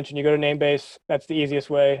 we already mentioned you go to Namebase. That's the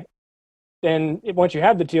easiest way. Then once you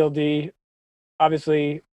have the TLD,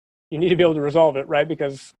 obviously you need to be able to resolve it, right?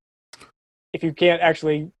 Because if you can't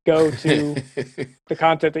actually go to the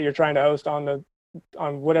content that you're trying to host on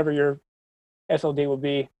whatever your SLD will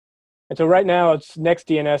be. And so right now it's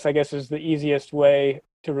NextDNS, I guess, is the easiest way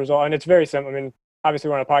to resolve. And it's very simple. I mean, obviously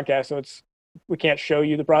we're on a podcast, so we can't show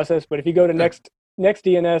you the process, but if you go to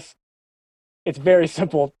NextDNS, it's very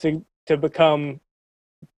simple to become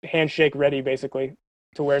Handshake ready, basically,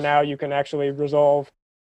 to where now you can actually resolve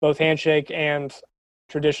both Handshake and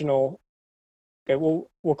traditional, okay,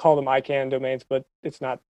 we'll call them ICANN domains, but it's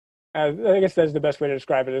not. I guess that's the best way to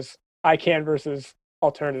describe it is ICANN versus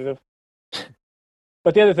alternative.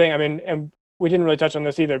 But the other thing, I mean, and we didn't really touch on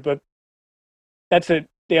this either, but that's the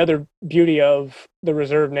other beauty of the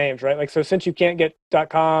reserved names, right? Like, so since you can't get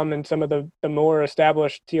 .com and some of the more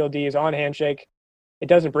established TLDs on Handshake, it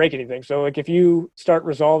doesn't break anything. So like if you start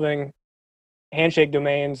resolving Handshake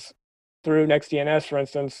domains through NextDNS, for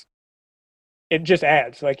instance, it just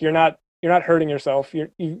adds. Like you're not hurting yourself.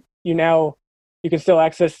 You can still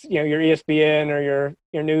access your ESPN or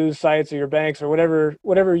your news sites or your banks or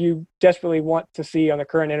whatever you desperately want to see on the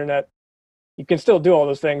current internet. You can still do all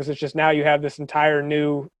those things. It's just now you have this entire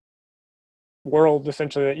new world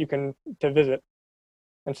essentially that you can to visit.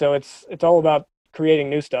 And so it's all about creating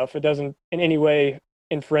new stuff. It doesn't in any way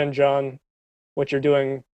infringe on what you're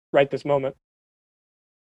doing right this moment.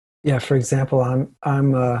 Yeah, for example, I'm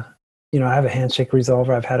I have a Handshake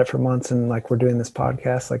resolver. I've had it for months, and like we're doing this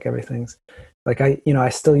podcast, like everything's like I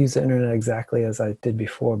still use the internet exactly as I did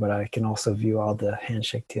before, but I can also view all the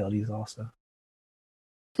Handshake TLDs also.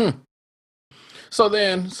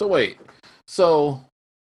 So wait. So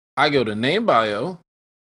I go to NameBio.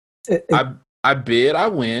 I bid, I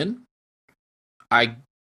win. I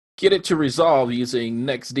get it to resolve using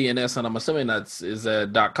NextDNS, and I'm assuming is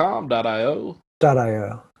that .com, .io?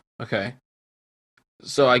 .io. Okay.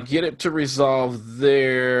 So I get it to resolve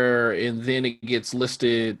there, and then it gets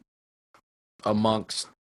listed amongst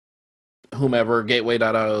whomever,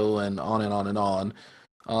 Gateway.io, and on and on and on.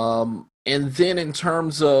 And then in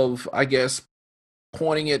terms of, I guess,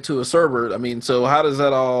 pointing it to a server, I mean, so how does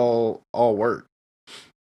that all work?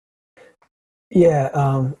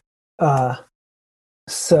 Yeah.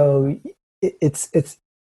 So it's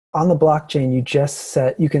on the blockchain.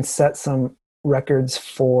 You can set some records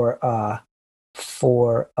for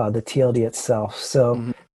the TLD itself. So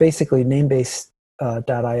Mhm. basically,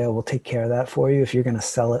 Namebase.io will take care of that for you if you're going to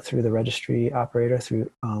sell it through the registry operator through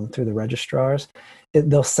the registrars.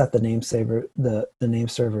 They'll set the name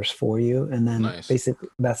servers for you, and then Nice. basically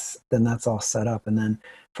that's all set up. And then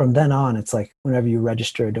from then on, it's like whenever you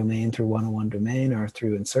register a domain through 101 Domain or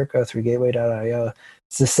through Encirca through Gateway.io,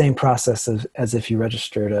 it's the same process as if you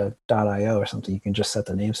registered a .io or something. You can just set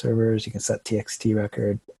the name servers, you can set TXT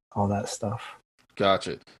record, all that stuff.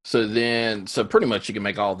 Gotcha. So pretty much you can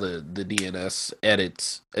make all the DNS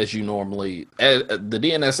edits as you normally, the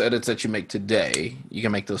DNS edits that you make today, you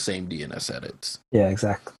can make those same DNS edits. Yeah,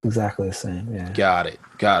 exactly the same. Yeah. Got it.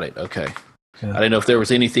 Okay. Yeah. I didn't know if there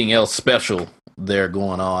was anything else special there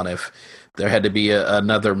going on, if there had to be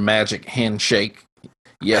another magic handshake,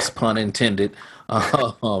 yes, pun intended,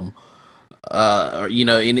 or,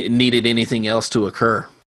 it needed anything else to occur.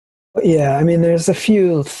 Yeah, I mean, there's a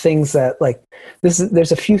few things that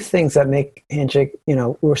there's a few things that make Handshake.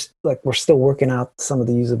 We're still working out some of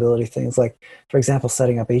the usability things. Like, for example,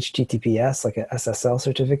 setting up HTTPS, like a SSL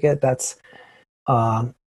certificate. That's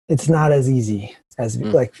it's not as easy as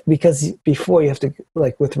because before you have to,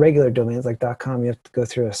 like with regular domains like .com, you have to go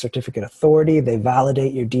through a certificate authority. They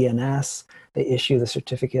validate your DNS. They issue the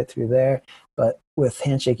certificate through there. But with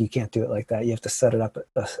Handshake, you can't do it like that. You have to set it up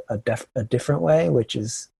a different way, which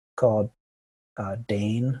is called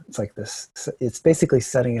Dane. It's like this. It's basically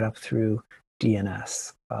setting it up through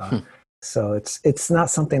DNS. So it's not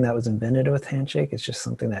something that was invented with Handshake. It's just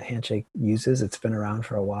something that Handshake uses. It's been around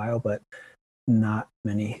for a while, but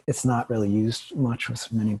it's not really used much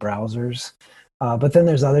with many browsers. But then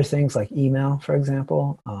there's other things like email, for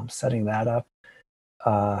example, setting that up.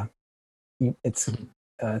 It's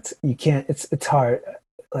hard.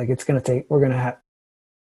 Like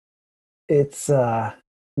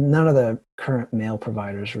none of the current mail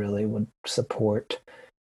providers really would support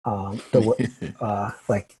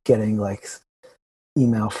like getting like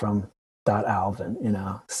email from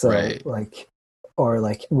 .alvin, so Right. or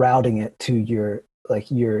like routing it to your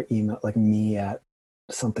email, like me at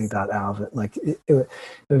something.alvin. Like it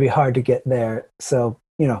would be hard to get there. So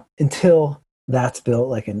until that's built,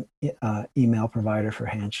 like an email provider for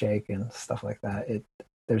Handshake and stuff like that,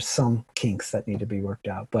 there's some kinks that need to be worked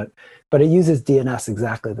out, but it uses DNS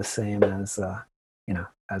exactly the same as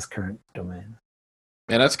as current domain.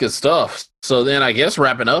 Man, that's good stuff. So then I guess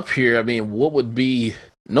wrapping up here, I mean, what would be,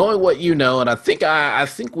 knowing what you know, and I think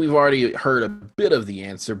we've already heard a bit of the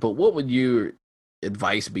answer, but what would your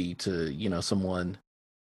advice be to, someone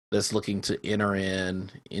that's looking to enter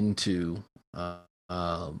into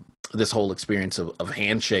this whole experience of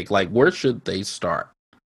Handshake? Like, where should they start?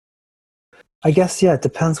 I guess, yeah, it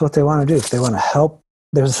depends what they want to do. If they want to help,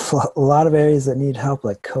 there's a lot of areas that need help,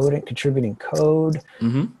 like coding, contributing code,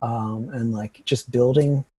 and like just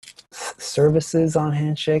building services on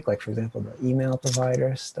Handshake, like for example, the email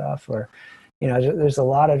provider stuff, or there's a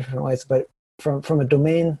lot of different ways. But from a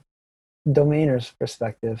domainer's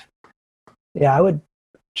perspective, yeah, I would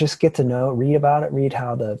just get to read about it, read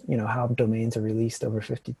how how domains are released over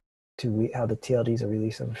 52 weeks, how the TLDs are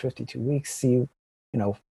released over 52 weeks, see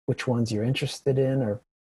which ones you're interested in, or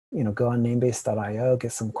go on namebase.io,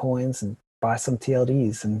 get some coins and buy some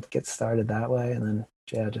TLDs and get started that way, and then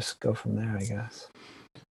just go from there, I guess.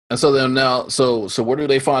 And so then now, so where do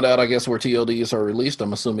they find out, I guess, where TLDs are released?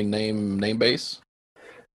 I'm assuming Namebase.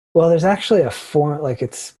 Well, there's actually a form, like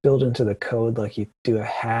it's built into the code, like you do a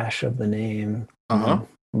hash of the name,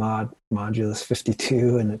 modulus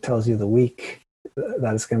 52, and it tells you the week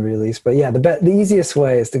that it's going to be released. But yeah, the easiest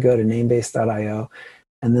way is to go to namebase.io,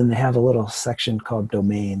 and then they have a little section called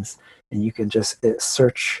domains, and you can just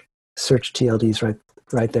search TLDs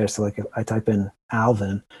right there. So like if I type in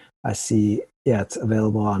Alvin, I see, it's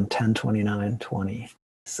available on 10/29/20.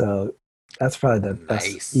 So that's probably the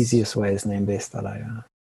best, easiest way is namebase.io.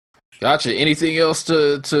 Gotcha. Anything else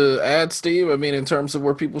to add, Steve? I mean, in terms of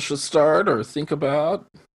where people should start or think about?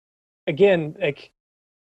 Again, like,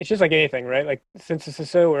 it's just like anything, right? Like, since this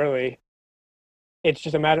is so early, it's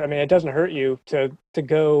just a matter. I mean, it doesn't hurt you to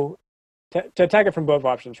go to attack it from both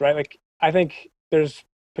options, right? Like, I think there's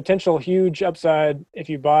potential huge upside if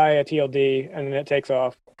you buy a TLD and then it takes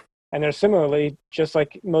off. And there's similarly, just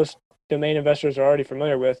like most domain investors are already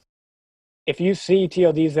familiar with, if you see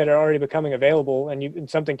TLDs that are already becoming available and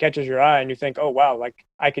something catches your eye and you think, oh, wow, like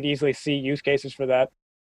I could easily see use cases for that.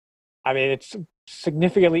 I mean, it's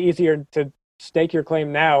significantly easier to stake your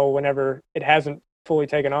claim now whenever it hasn't fully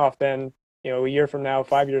taken off than, a year from now,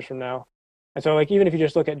 5 years from now. And so, like, even if you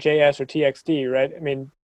just look at JS or TXT, right? I mean,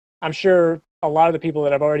 I'm sure a lot of the people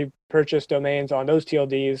that have already purchased domains on those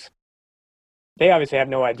TLDs they obviously have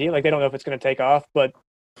no idea. Like, they don't know if it's going to take off, but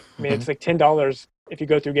I mean, it's like $10 if you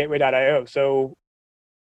go through gateway.io. So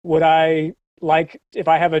would I like, if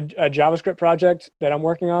I have a JavaScript project that I'm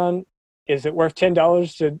working on, is it worth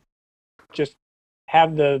 $10 to just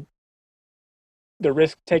have the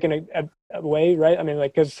risk taken away, right? I mean,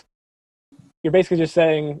 like, because you're basically just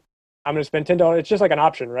saying, I'm going to spend $10. It's just like an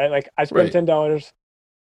option, right? Like, I spend $10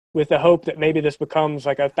 with the hope that maybe this becomes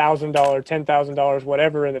like $1,000, $10,000,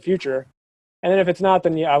 whatever in the future. And then if it's not,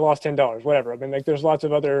 then I lost $10, whatever. I mean, like, there's lots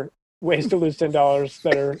of other ways to lose $10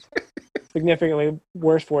 that are significantly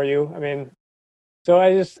worse for you. I mean,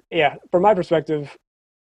 so from my perspective,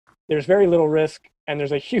 there's very little risk and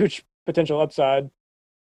there's a huge potential upside.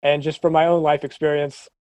 And just from my own life experience,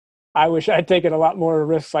 I wish I'd taken a lot more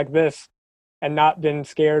risks like this and not been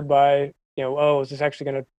scared by, is this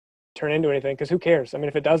actually going to turn into anything? Because who cares? I mean,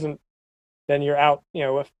 if it doesn't, then you're out,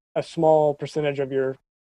 with a small percentage of your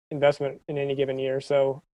investment in any given year.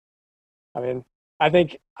 So, I mean, I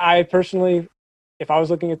think I personally, if I was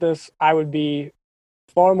looking at this, I would be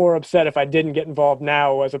far more upset if I didn't get involved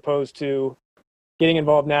now as opposed to getting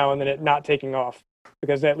involved now and then it not taking off.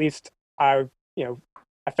 Because at least I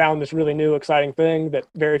found this really new, exciting thing that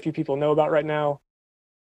very few people know about right now.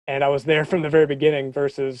 And I was there from the very beginning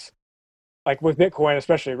versus like with Bitcoin,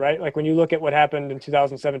 especially, right? Like when you look at what happened in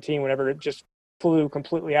 2017, whenever it just flew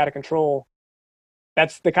completely out of control,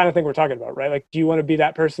 that's the kind of thing we're talking about, right? Like, do you want to be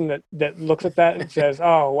that person that looks at that and says,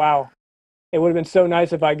 oh, wow, it would have been so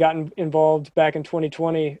nice if I gotten involved back in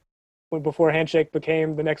 2020 before Handshake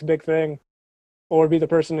became the next big thing, or be the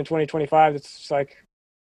person in 2025 that's just like,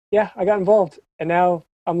 yeah, I got involved and now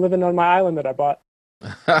I'm living on my island that I bought.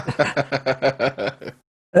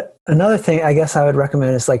 Another thing I guess I would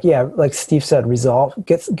recommend is like Steve said, get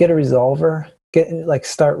a resolver,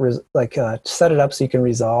 set it up so you can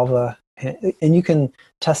resolve and you can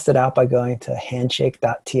test it out by going to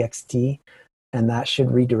handshake.txt, and that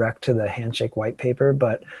should redirect to the Handshake white paper.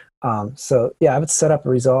 But I would set up a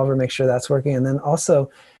resolver, make sure that's working. And then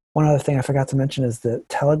also one other thing I forgot to mention is the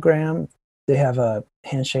Telegram. They have a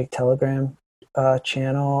Handshake Telegram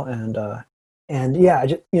channel, and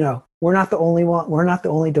we're not the only one. We're not the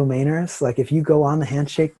only domainers. Like if you go on the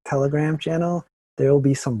Handshake Telegram channel, there will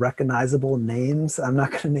be some recognizable names. I'm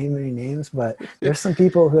not going to name any names, but there's some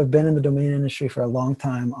people who have been in the domain industry for a long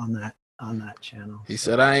time on that channel. He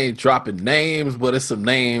said, I ain't dropping names, but it's some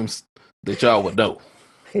names that y'all would know.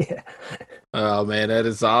 Yeah. Oh, man, that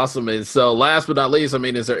is awesome. And so last but not least, I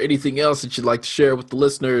mean, is there anything else that you'd like to share with the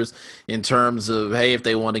listeners in terms of, hey, if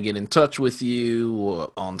they want to get in touch with you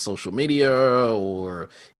or on social media or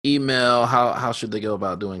email, how should they go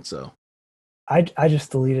about doing so? I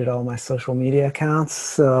just deleted all my social media accounts,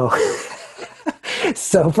 so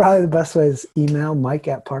probably the best way is email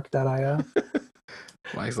Mike@Park.io.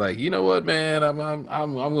 Mike's like, you know what, man, I'm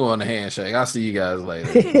going to Handshake. I'll see you guys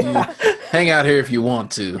later. Yeah. Hang out here if you want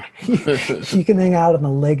to. You can hang out on the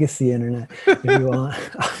legacy internet if you want.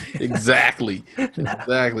 Exactly.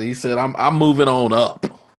 He said, I'm moving on up.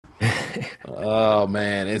 Oh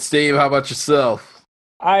man. And Steve, how about yourself?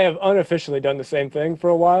 I have unofficially done the same thing for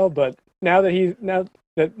a while, but now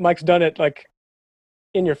that Mike's done it like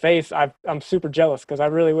in your face, I'm super jealous because I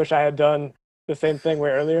really wish I had done the same thing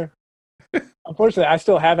way earlier. Unfortunately, I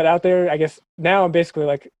still have it out there. I guess now I'm basically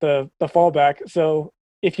like the fallback. So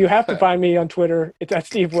if you have to find me on Twitter, it's at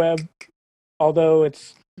Steve Webb, although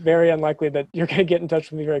it's very unlikely that you're going to get in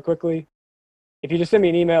touch with me very quickly. If you just send me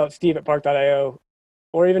an email at steve@park.io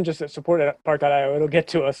or even just at support@park.io, it'll get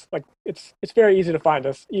to us. Like it's very easy to find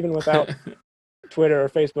us, even without Twitter or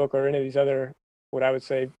Facebook or any of these other, what I would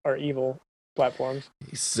say are evil platforms.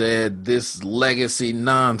 He said this legacy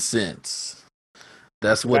nonsense.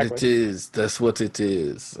 That's what it is. That's what it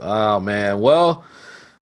is. Oh, man. Well,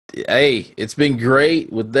 hey, it's been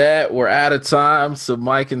great. With that, we're out of time. So,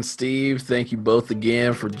 Mike and Steve, thank you both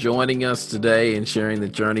again for joining us today and sharing the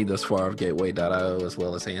journey thus far of Gateway.io as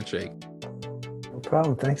well as Handshake. No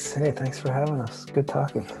problem. Thanks. Hey, thanks for having us. Good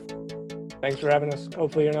talking. Thanks for having us.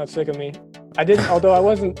 Hopefully you're not sick of me. Although I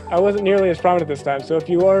wasn't nearly as prominent this time. So if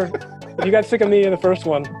you got sick of me in the first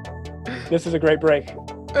one, this is a great break.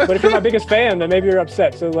 But if you're my biggest fan, then maybe you're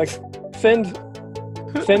upset. So like send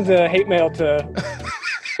a hate mail to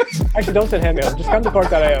actually don't send hate mail. Just come to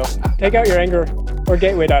Park.io. Take out your anger or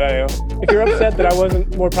Gateway.io. If you're upset that I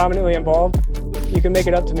wasn't more prominently involved, you can make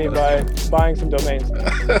it up to me by buying some domains.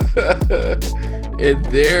 And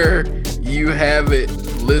there you have it,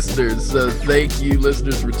 listeners. So thank you,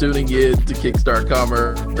 listeners, for tuning in to Kickstart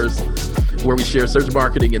Commerce, where we share search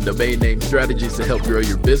marketing and domain name strategies to help grow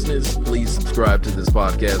your business. Please subscribe to this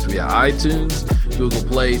podcast via iTunes, Google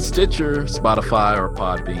Play, Stitcher, Spotify, or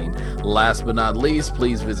Podbean. Last but not least,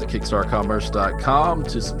 please visit kickstartcommerce.com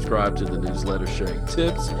to subscribe to the newsletter sharing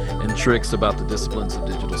tips and tricks about the disciplines of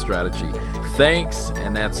digital strategy. Thanks,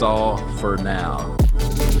 and that's all for now.